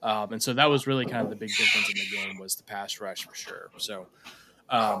 and so that was really kind of the big difference in the game was the pass rush for sure. So,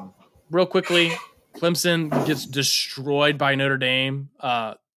 real quickly, Clemson gets destroyed by Notre Dame.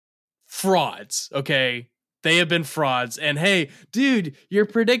 Frauds, okay. They have been frauds. And hey, dude, your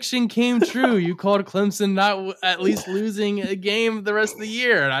prediction came true. You called Clemson not at least losing a game the rest of the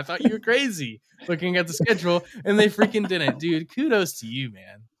year. And I thought you were crazy looking at the schedule. And they freaking didn't. Dude, kudos to you,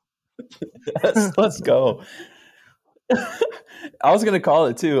 man. Let's go. I was going to call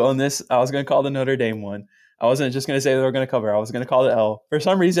it too on this. I was going to call the Notre Dame one. I wasn't just going to say they were going to cover. I was going to call it L. For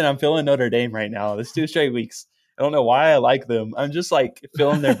some reason, I'm feeling Notre Dame right now. It's 2 straight weeks. I don't know why I like them. I'm just like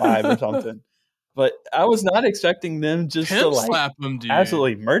feeling their vibe or something. But I was not expecting them just Pimp to like slap them, dude.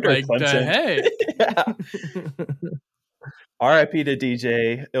 absolutely murder Like, Clemson. hey. RIP to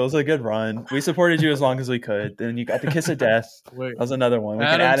DJ. It was a good run. We supported you as long as we could. Then you got the kiss of death. Wait, That was another one. We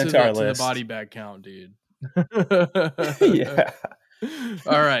can add him to our list. the body bag count, dude. Yeah.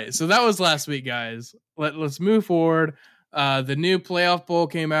 All right. So that was last week, guys. Let's move forward. The new playoff poll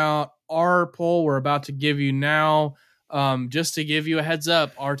came out. Our poll we're about to give you now. Just to give you a heads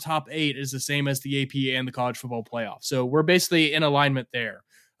up, our top 8 is the same as the AP and the college football playoff. So we're basically in alignment there.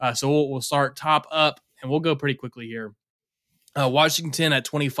 So we'll start top up, and we'll go pretty quickly here. Washington at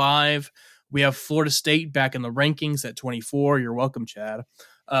 25. We have Florida State back in the rankings at 24. You're welcome, Chad.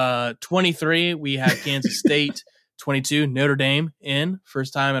 23, we have Kansas State. 22, Notre Dame in.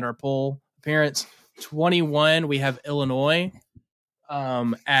 First time in our poll appearance. 21, we have Illinois.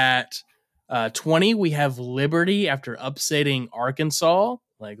 At 20, we have Liberty after upsetting Arkansas.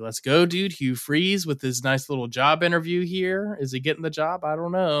 Like, let's go, dude. Hugh Freeze with his nice little job interview here. Is he getting the job? I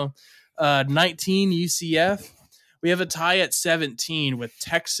don't know. 19, UCF. We have a tie at 17 with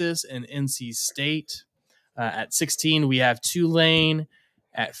Texas and NC State. At 16, we have Tulane.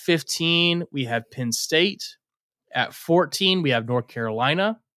 At 15, we have Penn State. At 14, we have North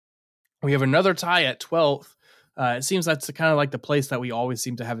Carolina. We have another tie at 12th. It seems that's kind of like the place that we always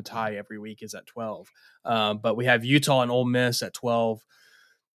seem to have a tie every week is at 12. But we have Utah and Ole Miss at 12.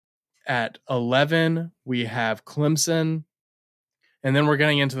 At 11, we have Clemson. And then we're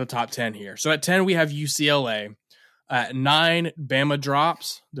getting into the top 10 here. So at 10, we have UCLA. At 9, Bama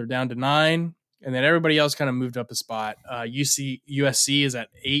drops. They're down to 9. And then everybody else kind of moved up a spot. USC is at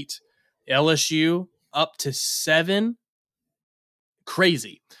 8. LSU up to 7.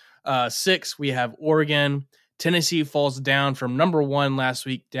 Crazy. 6, we have Oregon. Tennessee falls down from number 1 last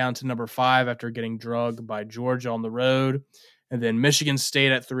week down to number 5 after getting drugged by Georgia on the road. And then Michigan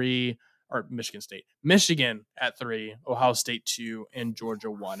State at 3. Michigan at 3, Ohio State 2, and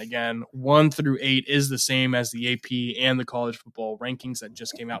Georgia 1. Again, 1 through 8 is the same as the AP and the college football rankings that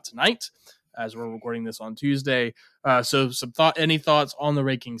just came out tonight as we're recording this on Tuesday. So any thoughts on the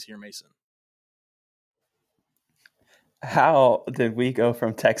rankings here, Mason? How did we go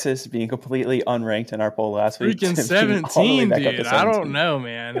from Texas being completely unranked in our poll last week? Freaking 17, dude. I don't know,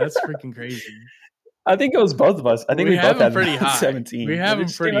 man. That's freaking crazy. I think it was both of us. I think we both had pretty high. 17. We have them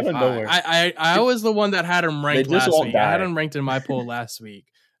pretty high. I was the one that had them ranked last week. I had them ranked in my poll last week,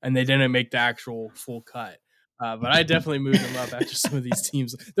 and they didn't make the actual full cut. But I definitely moved them up after some of these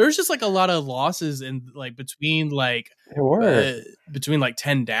teams. There's just like a lot of losses in like between 10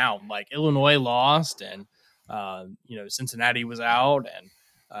 down. Like Illinois lost, and Cincinnati was out, and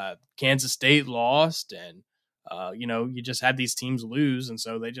Kansas State lost, and you just had these teams lose, and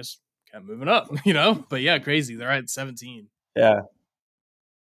so they just kept moving up, But yeah, crazy. They're at 17. Yeah.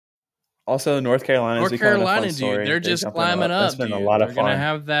 Also, North Carolina, dude, they're just climbing up. That's been a lot of fun. They're going to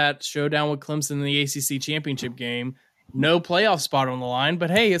have that showdown with Clemson in the ACC championship game. No playoff spot on the line, but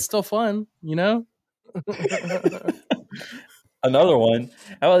hey, it's still fun, Another one.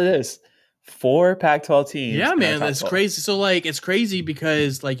 How about this? 4 Pac-12 teams. Yeah, man, that's crazy. So, it's crazy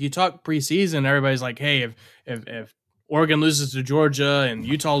because, you talk preseason, everybody's like, hey, if Oregon loses to Georgia and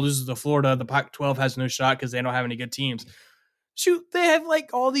Utah loses to Florida, the Pac-12 has no shot because they don't have any good teams. Shoot, they have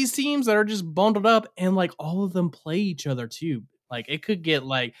all these teams that are just bundled up, and all of them play each other too. It could get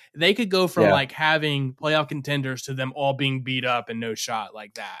they could go from having playoff contenders to them all being beat up and no shot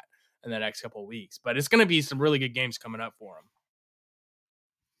like that in the next couple of weeks. But it's going to be some really good games coming up for them.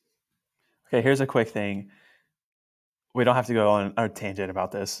 Okay, here's a quick thing. We don't have to go on a tangent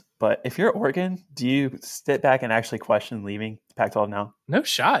about this, but if you're Oregon, do you sit back and actually question leaving the Pac-12 now? No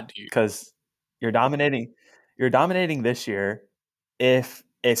shot, dude. Because you're dominating this year. If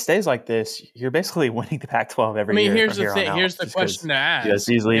it stays like this, you're basically winning the Pac-12 every year. Here's the thing. Here's the question to ask.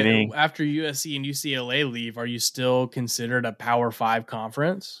 USC's leaving. After USC and UCLA leave, are you still considered a Power 5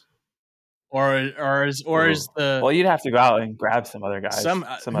 conference? Or is the... Well, you'd have to go out and grab some other guys.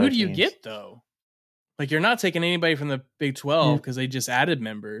 Who do you get, though? You're not taking anybody from the Big 12 because they just added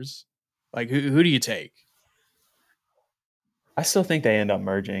members. Who do you take? I still think they end up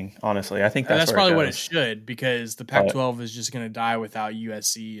merging, honestly. I think that's probably what it should, because the Pac-12 is just going to die without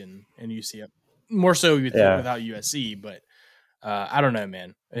USC and UCF. More so without USC, but I don't know,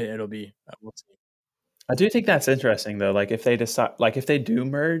 man. It'll be we'll see. I do think that's interesting, though. If they decide, if they do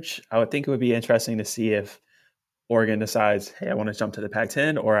merge, I would think it would be interesting to see if Oregon decides, hey, I want to jump to the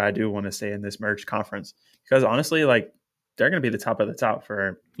Pac-10, or I do want to stay in this merged conference. Because honestly, they're going to be the top of the top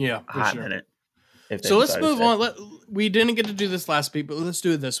for a hot minute. If they So let's decide to move stay. on. We didn't get to do this last week, but let's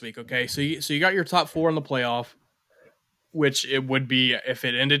do it this week. Okay. So you got your top 4 in the playoff, which it would be if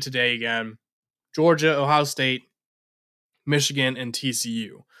it ended today again: Georgia, Ohio State, Michigan, and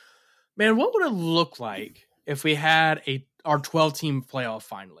TCU. Man, what would it look like if we had our 12-team playoff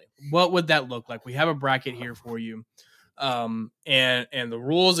finally? What would that look like? We have a bracket here for you. And the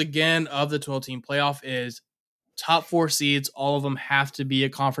rules again of the 12-team playoff is top 4 seeds, all of them have to be a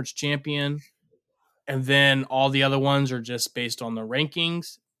conference champion, and then all the other ones are just based on the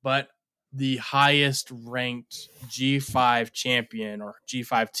rankings, but the highest ranked G5 champion or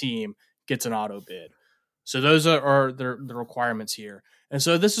G5 team gets an auto bid. So those are the requirements here. And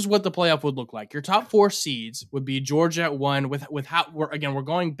so this is what the playoff would look like. Your top 4 seeds would be Georgia at 1 with how we're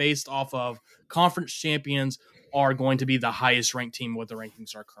going based off of conference champions are going to be the highest ranked team what the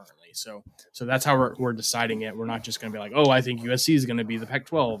rankings are currently. So that's how we're deciding it. We're not just going to be like, oh, I think USC is going to be the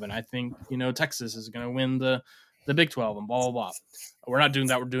Pac-12 and I think, Texas is going to win the Big 12 and blah, blah, blah. We're not doing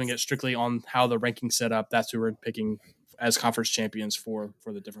that. We're doing it strictly on how the rankings set up. That's who we're picking as conference champions for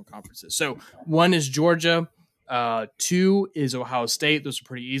the different conferences. So 1 is Georgia. 2 is Ohio State. Those are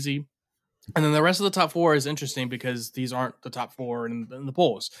pretty easy. And then the rest of the top 4 is interesting because these aren't the top 4 in the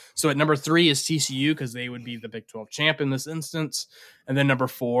polls. So at number 3 is TCU because they would be the Big 12 champ in this instance. And then number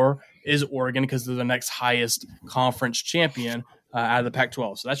 4 is Oregon because they're the next highest conference champion out of the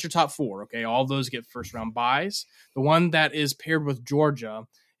Pac-12. So that's your top 4. Okay, all of those get first round buys. The one that is paired with Georgia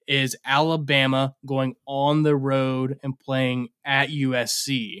is Alabama going on the road and playing at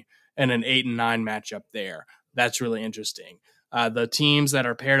USC and an 8-9 matchup there. That's really interesting. The teams that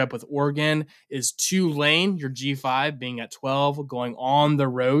are paired up with Oregon is Tulane, your G5, being at 12, going on the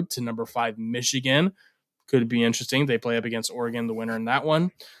road to number 5, Michigan. Could be interesting. They play up against Oregon, the winner in that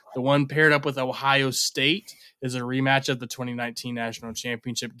one. The one paired up with Ohio State is a rematch of the 2019 National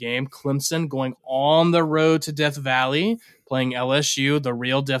Championship game. Clemson going on the road to Death Valley, playing LSU, the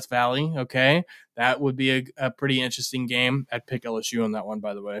real Death Valley. Okay, that would be a pretty interesting game. I'd pick LSU on that one,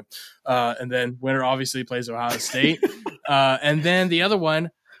 by the way. And then winner obviously plays Ohio State. And then the other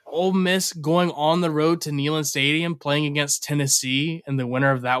one, Ole Miss going on the road to Neyland Stadium, playing against Tennessee, and the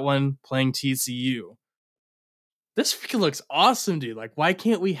winner of that one playing TCU. This freaking looks awesome, dude. Like, why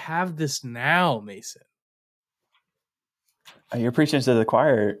can't we have this now, Mason? You're preaching to the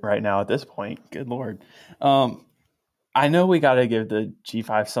choir right now at this point. Good Lord. I know we got to give the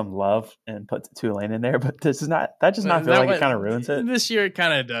G5 some love and put Tulane in there, but that does not feel like it kind of ruins it. This year it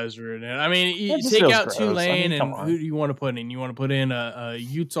kind of does ruin it. I mean, you take out gross. Tulane, and who do you want to put in? You want to put in a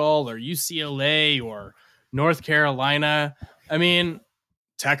Utah or UCLA or North Carolina? I mean,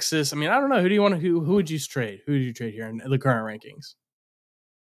 Texas. I mean, I don't know. Who do you want to? Who would you trade? Who would you trade here in the current rankings?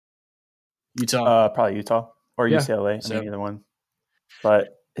 Utah, probably Utah or UCLA. I mean, either one. But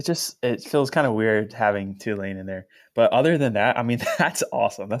it feels kind of weird having Tulane in there. But other than that, I mean, that's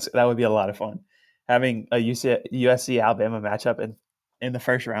awesome. That would be a lot of fun having a USC Alabama matchup in the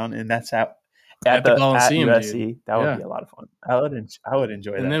first round, and that's at USC. Dude. That would be a lot of fun. I would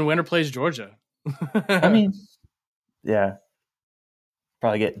enjoy that. And then winner plays Georgia. I mean, yeah.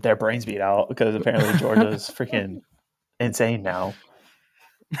 Probably get their brains beat out because apparently Georgia's freaking insane now.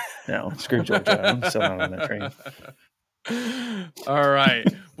 No, screw Georgia. I'm still not on that train. All right.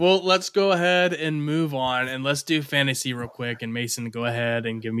 Well, let's go ahead and move on, and let's do fantasy real quick. And Mason, go ahead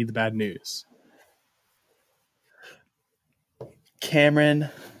and give me the bad news. Cameron,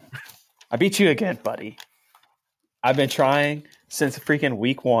 I beat you again, buddy. I've been trying since freaking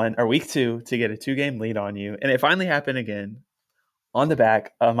week 2 to get a 2-game lead on you, and it finally happened again. On the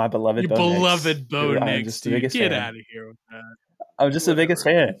back of my beloved Bo Nix. Beloved Bo Nix, dude. Get out of here with that. I'm just the biggest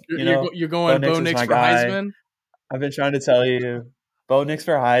fan. You're going Bo Nix for Heisman? I've been trying to tell you. Bo Nix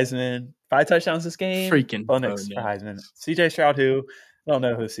for Heisman. 5 touchdowns this game. Freaking Bo Nix for Heisman. CJ Stroud, I don't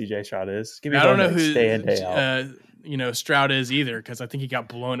know who CJ Stroud is. Give me I Bo don't know Nix, who day in, day out. Stroud is either, because I think he got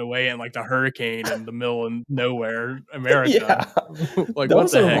blown away in like the hurricane in the middle of nowhere, America. Yeah. Like,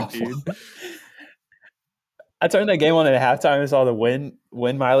 what the heck, dude? I turned that game on at halftime and saw the win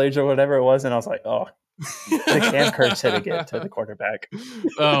mileage or whatever it was, and I was like, oh, the Cam Kurtz hit again to the quarterback.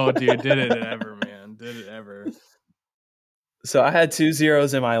 Oh, dude, did it ever, man. Did it ever. So I had 2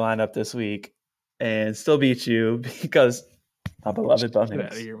 zeros in my lineup this week and still beat you because my beloved Bo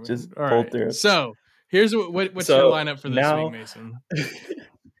Nix just pulled through. So here's what's your lineup for this week, Mason?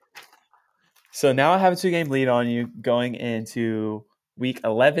 So now I have a 2-game lead on you going into week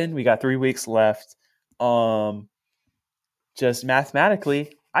 11. We got 3 weeks left. Just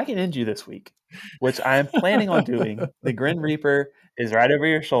mathematically, I can end you this week, which I am planning on doing. The Grin Reaper is right over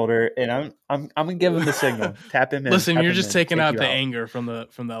your shoulder, and I'm gonna give him the signal. Tap him in. Listen, tap you're him just in, taking take out you the anger from the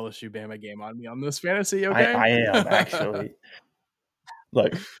LSU Bama game on me on this fantasy. Okay, I am actually.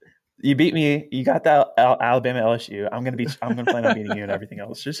 Look, you beat me. You got the Alabama LSU. I'm gonna plan on beating you and everything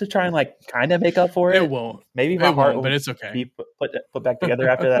else, just to try and like kind of make up for it. It won't. Maybe my heart will but it's okay. be put back together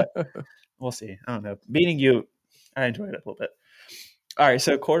after that. We'll see. I don't know. Beating you, I enjoyed it a little bit. All right,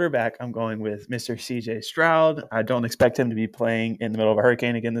 so quarterback, I'm going with Mr. CJ Stroud. I don't expect him to be playing in the middle of a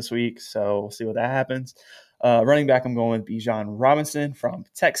hurricane again this week, so we'll see what that happens. Running back, I'm going with Bijan Robinson from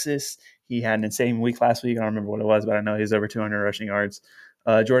Texas. He had an insane week last week. I don't remember what it was, but I know he's over 200 rushing yards.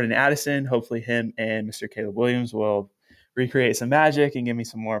 Jordan Addison, hopefully him and Mr. Caleb Williams will recreate some magic and give me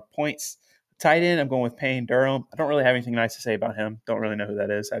some more points. Tight end, I'm going with Payne Durham. I don't really have anything nice to say about him. Don't really know who that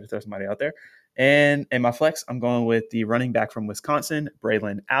is. I had to throw somebody out there. And in my flex, I'm going with the running back from Wisconsin,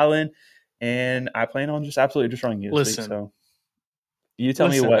 Braylon Allen. And I plan on just absolutely destroying you this week. So you tell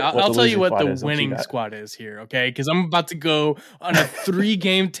me what I'll tell you what the winning squad is here, okay? Because I'm about to go on a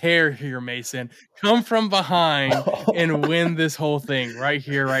 3-game tear here, Mason. Come from behind and win this whole thing right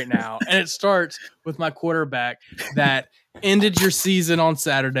here, right now. And it starts with my quarterback that ended your season on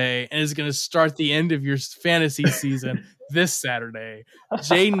Saturday and is going to start the end of your fantasy season this Saturday.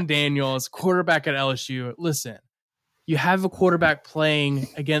 Jaden Daniels, quarterback at LSU. Listen, you have a quarterback playing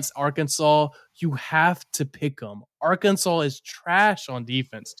against Arkansas. You have to pick them. Arkansas is trash on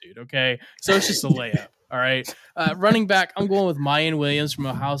defense, dude. Okay. So it's just a layup. All right. Running back, I'm going with Mayan Williams from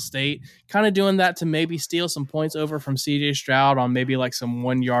Ohio State. Kind of doing that to maybe steal some points over from CJ Stroud on maybe like some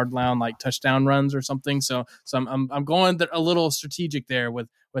 1 yard line, like touchdown runs or something. So I'm going a little strategic there with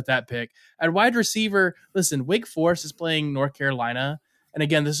that pick. At wide receiver, listen, Wake Forest is playing North Carolina. And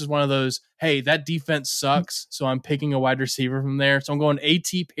again, this is one of those, hey, that defense sucks, so I'm picking a wide receiver from there. So I'm going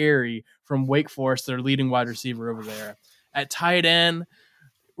A.T. Perry from Wake Forest, their leading wide receiver over there. At tight end,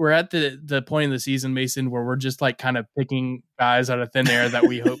 we're at the point in the season, Mason, where we're just like kind of picking guys out of thin air that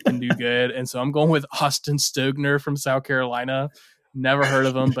we hope can do good. And so I'm going with Austin Stogner from South Carolina. Never heard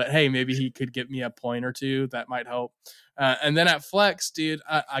of him, but hey, maybe he could get me a point or two. That might help. And then at flex, dude,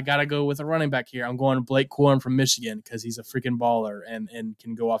 I got to go with a running back here. I'm going to Blake Corum from Michigan because he's a freaking baller and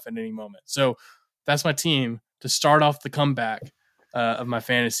can go off at any moment. So that's my team to start off the comeback of my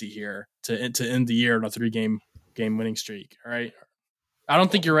fantasy here to end the year on a 3-game winning streak. All right. I don't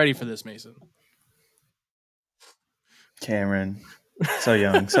think you're ready for this, Mason. Cameron, so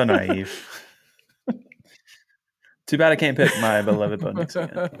young, so naive. Too bad I can't pick my beloved Bo Nix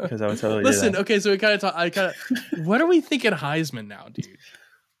again because I would totally listen. Do that. Okay, so we kind of what are we thinking Heisman now, dude?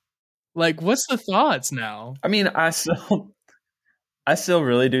 Like, what's the thoughts now? I mean, I still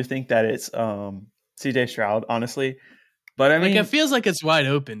really do think that it's CJ Stroud, honestly. But I mean, like, it feels like it's wide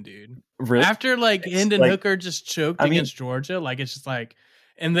open, dude. Really? After like Hendon Hooker just choked against Georgia, like it's just like,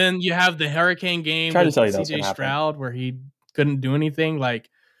 and then you have the Hurricane game with CJ Stroud where he couldn't do anything. Like,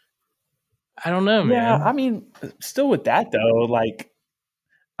 I don't know, man. Yeah, I mean, still with that though, like,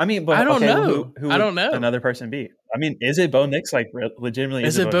 I mean, but I don't know. Who I don't know. Another person be? I mean, is it Bo Nix? Like, legitimately,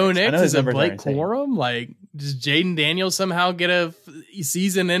 is it Bo Nix? Is it Blake Corum? Like, does Jaden Daniels somehow get a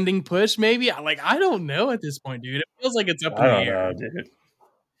season-ending push? Maybe. Like, I don't know at this point, dude. It feels like it's up in the air, dude.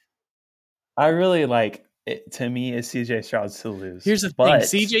 I really like it. To me, it's CJ Stroud to lose. Here's the thing: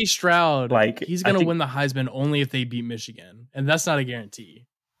 CJ Stroud, like, he's going to win the Heisman only if they beat Michigan, and that's not a guarantee.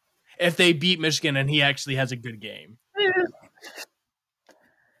 If they beat Michigan and he actually has a good game.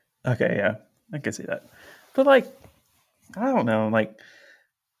 Okay, yeah, I can see that. But, like, I don't know. Like,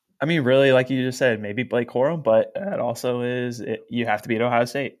 I mean, really, like you just said, maybe Blake Corum, but that also you have to beat Ohio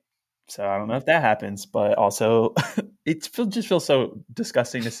State. So I don't know if that happens, but also it just feels so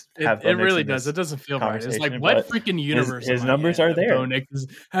disgusting to have. It really does. It doesn't feel right. It's like, what freaking universe? His numbers are there. Bo Nix is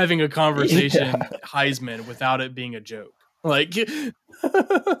having a conversation Heisman without it being a joke. Like, yeah.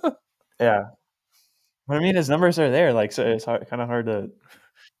 But I mean, his numbers are there. Like, so it's kind of hard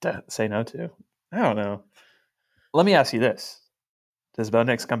to say no to. I don't know. Let me ask you this: does Bo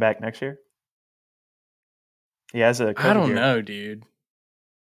Nix come back next year? He has a COVID I don't year. know, dude.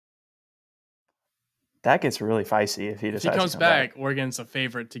 That gets really feisty if he decides. If he comes to come back, Oregon's a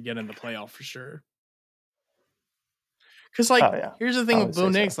favorite to get in the playoff for sure. Because, like, here's the thing with Bo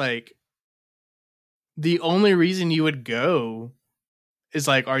Nix, like, the only reason you would go is,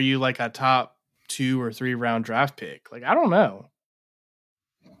 like, are you, like, a top 2 or 3 round draft pick? Like, I don't know.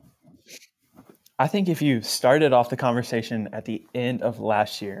 I think if you started off the conversation at the end of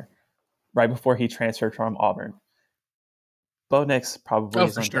last year, right before he transferred from Auburn, Bo Nix probably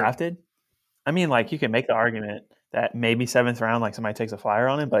is undrafted. Sure. I mean, like, you can make the argument that maybe 7th round, like, somebody takes a flyer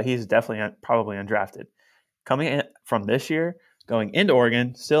on him, but he's definitely probably undrafted. Coming in from this year, going into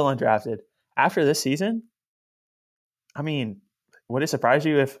Oregon, still undrafted. After this season, I mean, would it surprise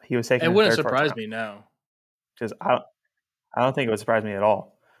you if he was taken? It wouldn't surprise me, no. Because I don't think it would surprise me at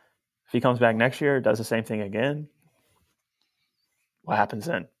all. If he comes back next year, does the same thing again, what happens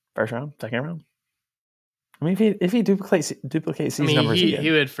then? First round, second round? I mean, if he duplicates these numbers again,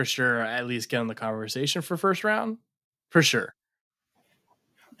 he would for sure at least get on the conversation for first round, for sure.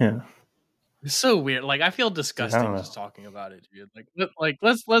 Yeah, it's so weird. Like I feel disgusting just talking about it, dude. Like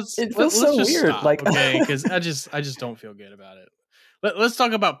let's it feels let's so just weird. stop, like okay, because I just don't feel good about it. Let's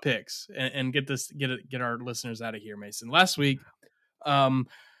talk about picks and get our listeners out of here, Mason. Last week, I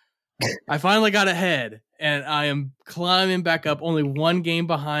finally got ahead, and I am climbing back up, only one game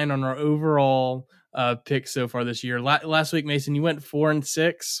behind on our overall pick so far this year. Last week, Mason, you went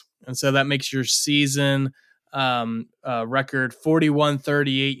 4-6, and so that makes your season record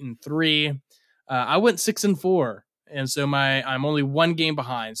 41-38-3. I went 6-4, and so I'm only one game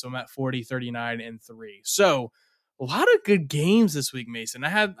behind, so I'm at 40-39-3. So a lot of good games this week, Mason.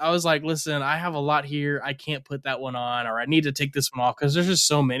 I was like, listen, I have a lot here. I can't put that one on, or I need to take this one off because there's just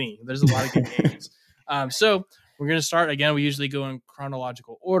so many. There's a lot of good games. So we're going to start again. We usually go in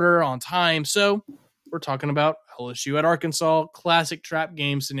chronological order on time. So we're talking about LSU at Arkansas, classic trap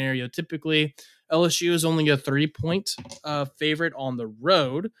game scenario. Typically, LSU is only a 3-point favorite on the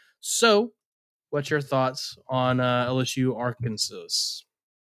road. So what's your thoughts on LSU Arkansas?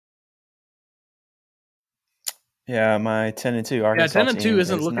 Yeah, my 10-2 Arkansas 10-2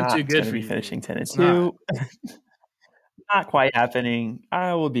 isn't looking too good for you. Finishing 10-2, not quite happening.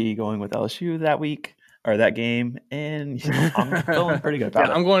 I will be going with LSU that week or that game, and I'm feeling pretty good about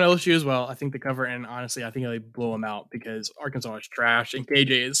it. I'm going LSU as well. I think the cover, and honestly, I think they blow them out because Arkansas is trash, and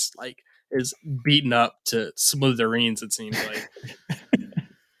KJ is beaten up to smithereens. It seems like.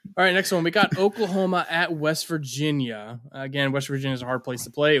 All right, next one. We got Oklahoma at West Virginia. Again, West Virginia is a hard place to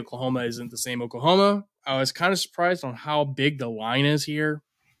play. Oklahoma isn't the same Oklahoma. I was kind of surprised on how big the line is here.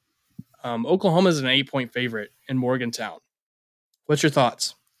 Oklahoma is an 8-point favorite in Morgantown. What's your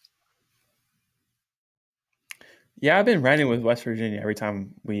thoughts? Yeah, I've been riding with West Virginia every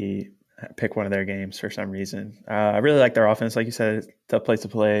time we pick one of their games for some reason. I really like their offense. Like you said, it's a tough place to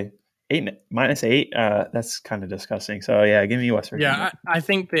play. -8, that's kind of disgusting. So, yeah, give me West Virginia. Yeah, I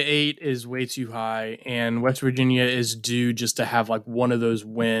think the 8 is way too high, and West Virginia is due just to have like one of those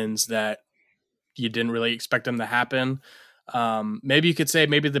wins that you didn't really expect them to happen. Maybe you could say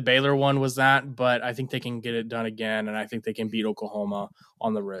maybe the Baylor one was that, but I think they can get it done again, and I think they can beat Oklahoma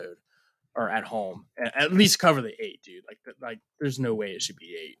on the road or at home. At least cover the 8, dude. Like there's no way it should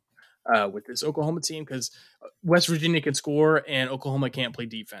be 8. With this Oklahoma team because West Virginia can score and Oklahoma can't play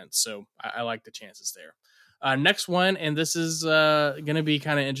defense. So I like the chances there. Next one, and this is going to be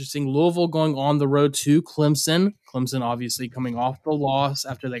kind of interesting. Louisville going on the road to Clemson. Clemson obviously coming off the loss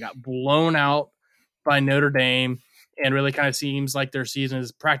after they got blown out by Notre Dame and really kind of seems like their season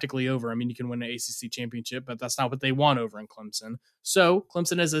is practically over. I mean, you can win an ACC championship, but that's not what they want over in Clemson. So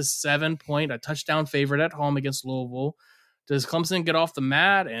Clemson is a 7-point, a touchdown favorite at home against Louisville. Does Clemson get off the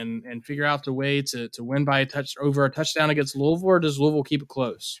mat and figure out the way to win by a touchdown against Louisville, or does Louisville keep it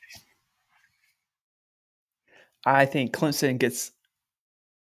close? I think Clemson gets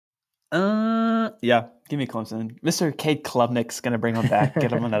yeah, give me Clemson. Mr. Cade Klubnik's going to bring them back,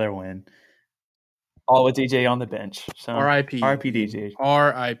 get them another win. All with DJ on the bench. So R.I.P. DJ.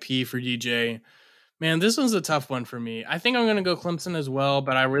 R.I.P. for DJ. Man, this one's a tough one for me. I think I'm going to go Clemson as well,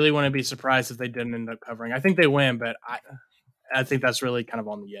 but I really want to be surprised if they didn't end up covering. I think they win, but I think that's really kind of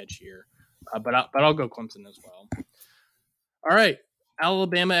on the edge here. But I'll go Clemson as well. All right,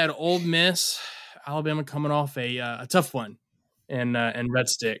 Alabama at Ole Miss. Alabama coming off a tough one in Red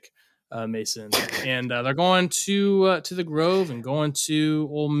Stick, Mason, and they're going to the Grove and going to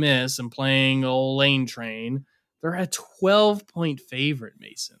Ole Miss and playing Ole Lane Train. They're a 12-point favorite,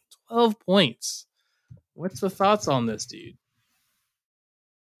 Mason. 12 points. What's the thoughts on this, dude?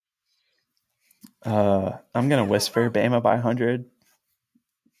 I'm gonna whisper Bama by 100.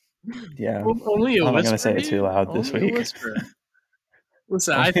 Yeah, only a I'm not whisper, gonna say it too loud this week.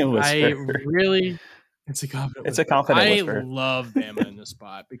 Listen, I really, it's a confident. It's a confident whisper. I love Bama in this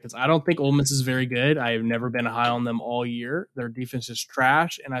spot because I don't think Ole Miss is very good. I have never been high on them all year. Their defense is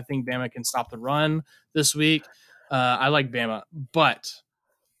trash, and I think Bama can stop the run this week. I like Bama, but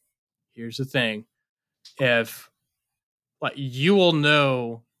here's the thing: you will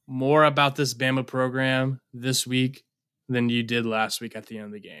know more about this Bama program this week than you did last week at the end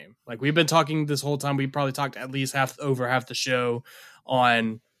of the game. Like we've been talking this whole time. We probably talked at least over half the show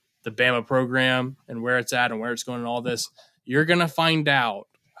on the Bama program and where it's at and where it's going and all this. You're going to find out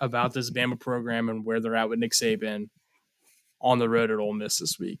about this Bama program and where they're at with Nick Saban on the road at Ole Miss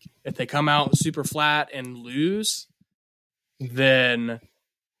this week. If they come out super flat and lose, then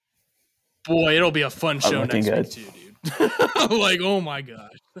boy, it'll be a fun show next week too, dude. Like, oh my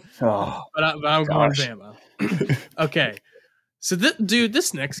gosh. Oh, but I'm going Bama. Okay. So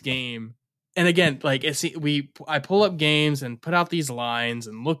this next game, and again, like I pull up games and put out these lines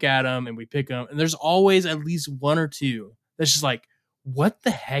and look at them and we pick them, and there's always at least one or two that's just like, what the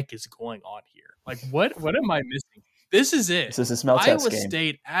heck is going on here? Like, what am I missing? This is it. This is a smell test Iowa game.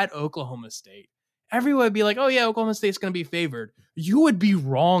 State at Oklahoma State. Everyone would be like, oh yeah, Oklahoma State's going to be favored. You would be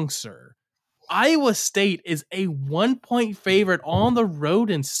wrong, sir. Iowa State is a 1-point favorite on the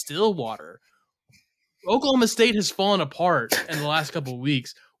road in Stillwater. Oklahoma State has fallen apart in the last couple of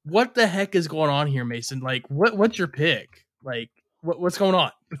weeks. What the heck is going on here, Mason? Like, what's your pick? Like, what's going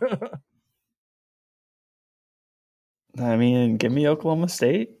on? I mean, give me Oklahoma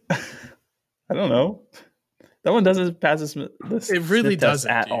State. I don't know. That one doesn't pass this. It really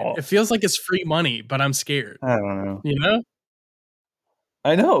doesn't at all. It feels like it's free money, but I'm scared. I don't know. You know?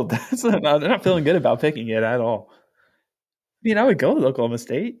 I know. I'm not feeling good about picking it at all. I mean, I would go with Oklahoma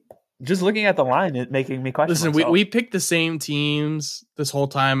State. Just looking at the line, it's making me question. Listen, we picked the same teams this whole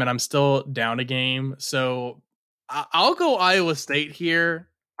time, and I'm still down a game. So I'll go Iowa State here.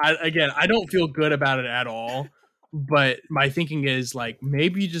 I don't feel good about it at all. But my thinking is like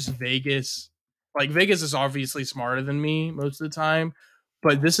maybe just Vegas. Like Vegas is obviously smarter than me most of the time,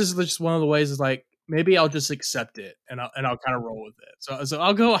 but this is just one of the ways is like maybe I'll just accept it and I'll kind of roll with it. So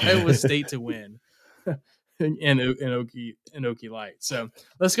I'll go Iowa State to win in Okie Light. So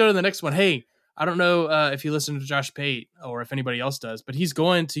let's go to the next one. Hey, I don't know if you listen to Josh Pate or if anybody else does, but he's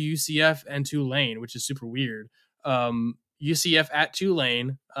going to UCF and Tulane, which is super weird. UCF at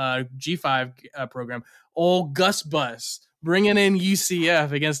Tulane, G5 program. Old Gus Bus bringing in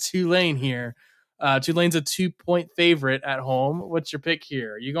UCF against Tulane here. Tulane's a 2-point favorite at home. What's your pick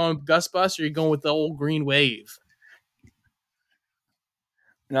here? Are you going Gus Bus or are you going with the old Green Wave?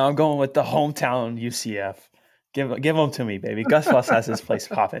 No, I'm going with the hometown UCF. Give them to me, baby. Gus Bus has his place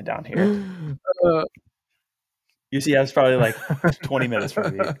popping down here. UCF's probably like 20 minutes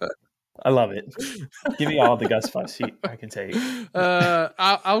from me. I love it. Give me all the Gus Bus I can take.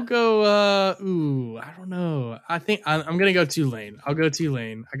 I'll go. I don't know. I think I'm gonna go Tulane. I'll go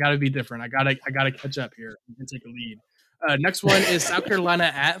Tulane. I gotta be different. I gotta catch up here and take a lead. Next one is South Carolina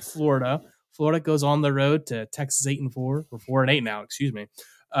at Florida. Florida goes on the road to Texas 8-4 or 4-8 now. Excuse me.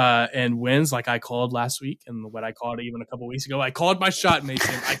 And wins like I called last week and what I called even a couple weeks ago. I called my shot,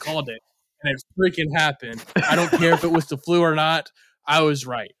 Mason. I called it, and it freaking happened. I don't care if it was the flu or not. I was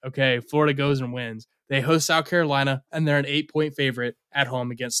right. Okay, Florida goes and wins. They host South Carolina, and they're an 8-point favorite at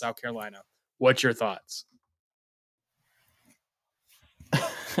home against South Carolina. What's your thoughts?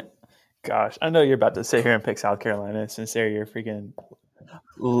 Gosh, I know you're about to sit here and pick South Carolina since they're your freaking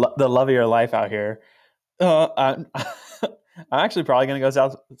the love of your life out here. I'm actually probably going to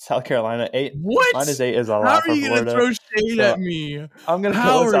go South Carolina. 8. What? -8 is a lot for Florida. How are you going to throw shade at me? I'm going to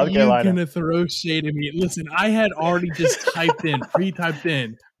go with South Carolina. How are you going to throw shade at me? Listen, I had already just pre-typed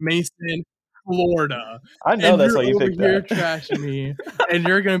in Mason, Florida. I know that's why you picked that. You're trashing me, and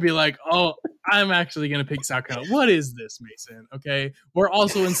you're going to be like, oh, I'm actually going to pick South Carolina. What is this, Mason? Okay, we're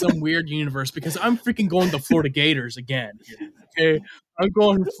also in some weird universe because I'm freaking going to Florida Gators again. Okay, I'm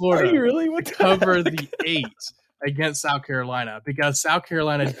going to Florida. Are you really? What to cover the 8 against South Carolina because South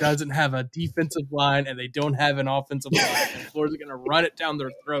Carolina doesn't have a defensive line and they don't have an offensive line. And Florida's going to run it down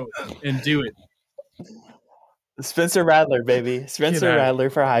their throat and do it. Spencer Rattler, baby. Spencer Rattler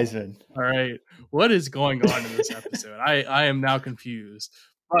for Heisman. All right. What is going on in this episode? I am now confused.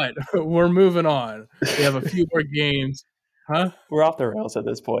 But we're moving on. We have a few more games. Huh? We're off the rails at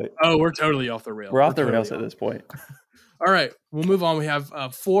this point. Oh, we're totally off the rails. We're off the rails at this point. All right, we'll move on. We have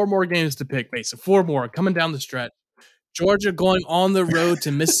 4 more games to pick, Mason. 4 more coming down the stretch. Georgia going on the road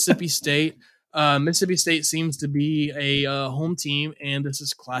to Mississippi State. Mississippi State seems to be a home team, and this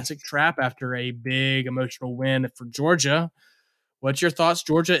is classic trap after a big emotional win for Georgia. What's your thoughts?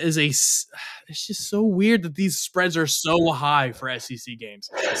 Georgia is it's just so weird that these spreads are so high for SEC games.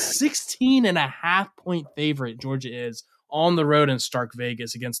 16.5-point favorite Georgia is on the road in Stark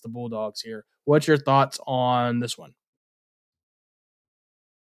Vegas against the Bulldogs here. What's your thoughts on this one?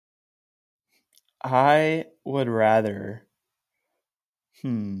 I would rather.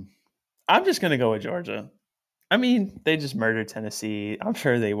 I'm just going to go with Georgia. I mean, they just murdered Tennessee. I'm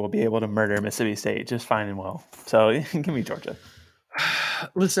sure they will be able to murder Mississippi State just fine and well. So give me Georgia.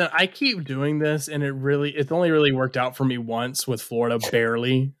 Listen, I keep doing this, and it's only really worked out for me once with Florida,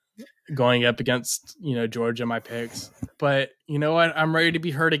 barely. going up against, Georgia, my picks. But you know what? I'm ready to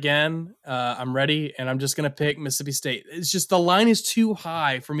be hurt again. I'm ready, and I'm just going to pick Mississippi State. It's just the line is too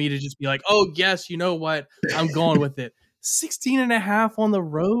high for me to just be like, oh, yes, you know what? I'm going with it. 16.5 on the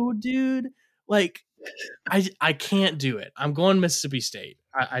road, dude. Like, I can't do it. I'm going Mississippi State.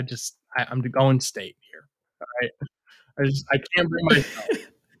 I'm going state here. All right. I can't bring myself.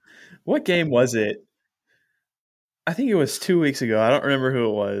 What game was it? I think it was 2 weeks ago. I don't remember who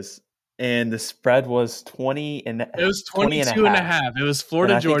it was. And the spread was 20 and it was 22 and a half. It was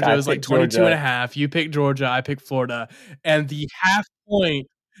Florida, Georgia. It was like 22 and a half. You picked Georgia. I picked Florida. And the half point,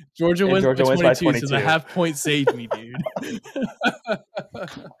 Georgia wins by 22. So the half point saved me, dude.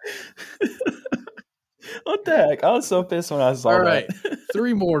 What the heck? I was so pissed when I saw that. All right.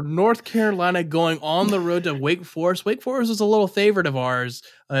 3 more. North Carolina going on the road to Wake Forest. Wake Forest was a little favorite of ours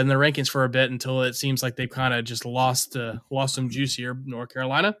in the rankings for a bit until it seems like they've kind of just lost some juice here. North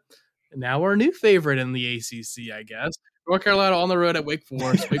Carolina. Now we're a new favorite in the ACC, I guess. North Carolina on the road at Wake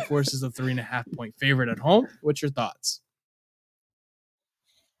Forest. Wake Forest is a 3.5 point favorite at home. What's your thoughts?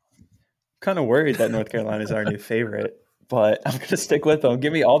 Kind of worried that North Carolina is our new favorite, but I'm going to stick with them.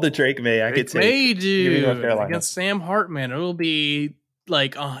 Give me all the Drake May I could take. May, dude. Give me North Carolina against Sam Hartman. It'll be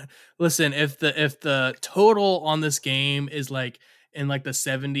like, listen, if the total on this game is like in like the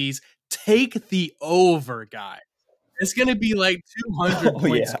 70s, take the over, guy. It's going to be like 200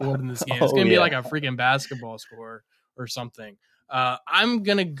 points scored in this game. It's going to be like a freaking basketball score or something. I'm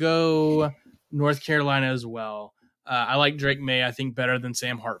going to go North Carolina as well. I like Drake May, I think, better than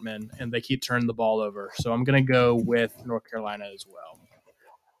Sam Hartman, and they keep turning the ball over. So I'm going to go with North Carolina as well.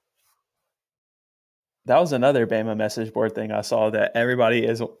 That was another Bama message board thing I saw, that everybody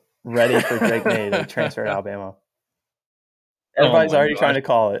is ready for Drake May to transfer to Alabama. Everybody's already trying to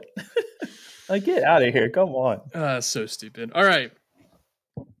call it. Like, get out of here. Come on. So stupid. All right.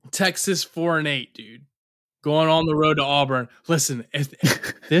 Texas 4-8, dude. Going on the road to Auburn. Listen, if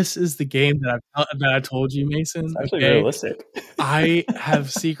this is the game that I told you, Mason. It's actually realistic. I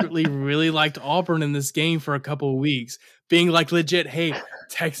have secretly really liked Auburn in this game for a couple of weeks, being like legit, hey,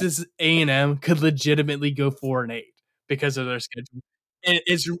 Texas A&M could legitimately go 4-8 because of their schedule. And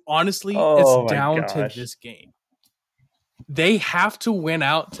it's honestly, it's down to this game. They have to win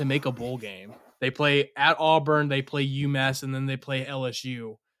out to make a bowl game. They play at Auburn, they play UMass, and then they play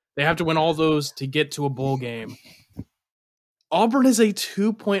LSU. They have to win all those to get to a bowl game. Auburn is a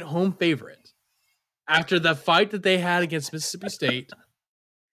 2-point home favorite. After the fight that they had against Mississippi State,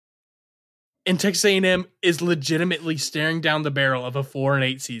 and Texas A&M is legitimately staring down the barrel of a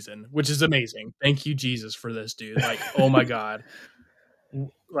 4-8 season, which is amazing. Thank you, Jesus, for this, dude. Like, oh my God.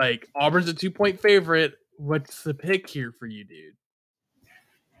 Like, Auburn's a 2-point favorite. What's the pick here for you, dude?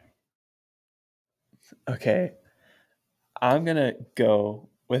 Okay. I'm going to go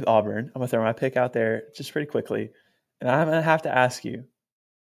with Auburn. I'm going to throw my pick out there just pretty quickly. And I'm going to have to ask you,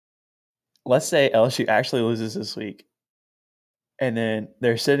 let's say LSU actually loses this week, and then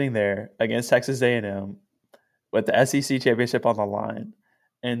they're sitting there against Texas A&M with the SEC championship on the line,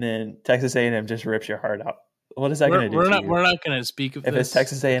 and then Texas A&M just rips your heart out. What is that going to do? We're not going to speak of this. If it's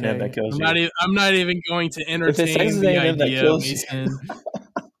Texas A&M that kills you. I'm not even going to entertain the idea, Mason.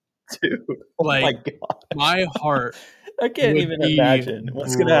 Dude, like, my heart. I can't even imagine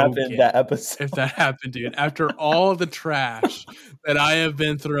what's going to happen that episode. If that happened, dude. After all the trash that I have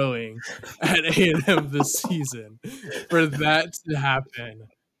been throwing at A&M this season, for that to happen,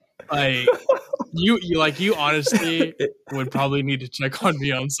 like you honestly would probably need to check on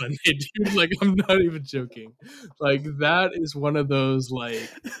me on Sunday, dude. Like, I'm not even joking. Like, that is one of those like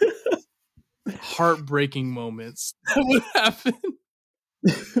heartbreaking moments that would happen.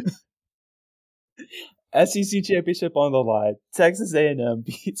 SEC championship on the line. Texas A&M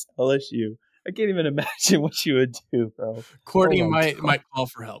beats LSU. I can't even imagine what you would do, bro. Courtney might call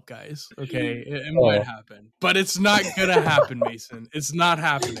for help, guys. Okay, it might happen, but it's not gonna happen, Mason. It's not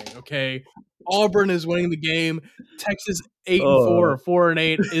happening. Okay, Auburn is winning the game. Texas 8-4 or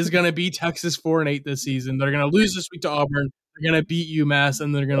 4-8 is gonna be Texas 4-8 this season. They're gonna lose this week to Auburn. They're gonna beat UMass,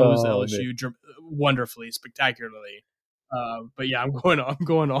 and they're gonna lose to LSU wonderfully, spectacularly. But yeah, I'm going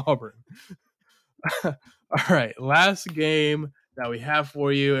to Auburn. All right, last game that we have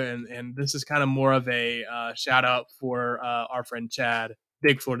for you, and this is kind of more of a shout out for our friend Chad,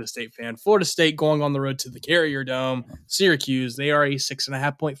 big Florida State fan. Florida State going on the road to the Carrier Dome. Syracuse, they are a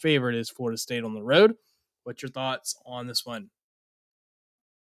 6.5 point favorite. Is Florida State on the road? What's your thoughts on this one?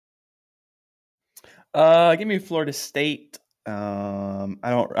 Give me Florida State. I'm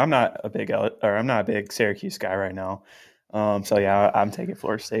not a big Syracuse guy right now. So yeah, I'm taking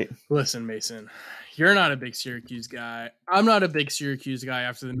Florida State. Listen, Mason, you're not a big Syracuse guy. I'm not a big Syracuse guy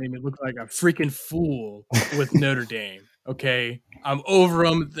after they made me look like a freaking fool with Notre Dame. Okay, I'm over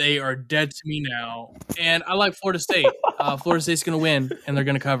them. They are dead to me now. And I like Florida State. Florida State's going to win, and they're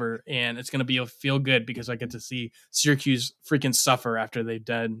going to cover, and it's going to feel good because I get to see Syracuse freaking suffer after they've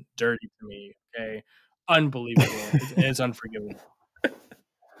done dirty to me. Okay, unbelievable. It's unforgivable.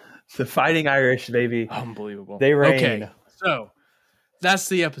 The Fighting Irish, baby. Unbelievable. They reign. Okay, so that's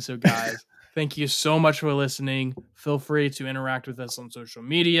the episode, guys. Thank you so much for listening. Feel free to interact with us on social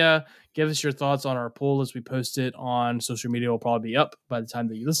media. Give us your thoughts on our poll as we post it on social media. Will probably be up by the time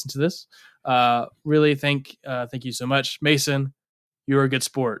that you listen to this. Really, thank you so much. Mason, you were a good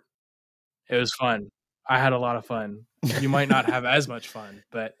sport. It was fun. I had a lot of fun. You might not have as much fun,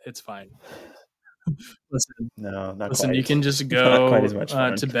 but it's fine. Listen, you can just go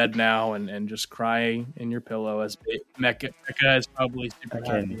to bed now and just cry in your pillow as Mecca is probably super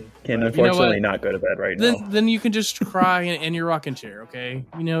happy. Can unfortunately not go to bed right now. Then you can just cry in your rocking chair, okay?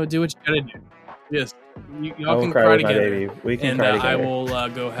 Do what you gotta do. Yes, y'all can cry together. We can cry together. I will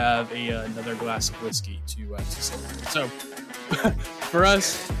go have another glass of whiskey to celebrate. So, for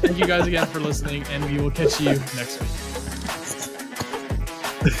us, thank you guys again for listening, and we will catch you next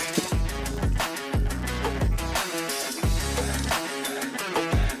week.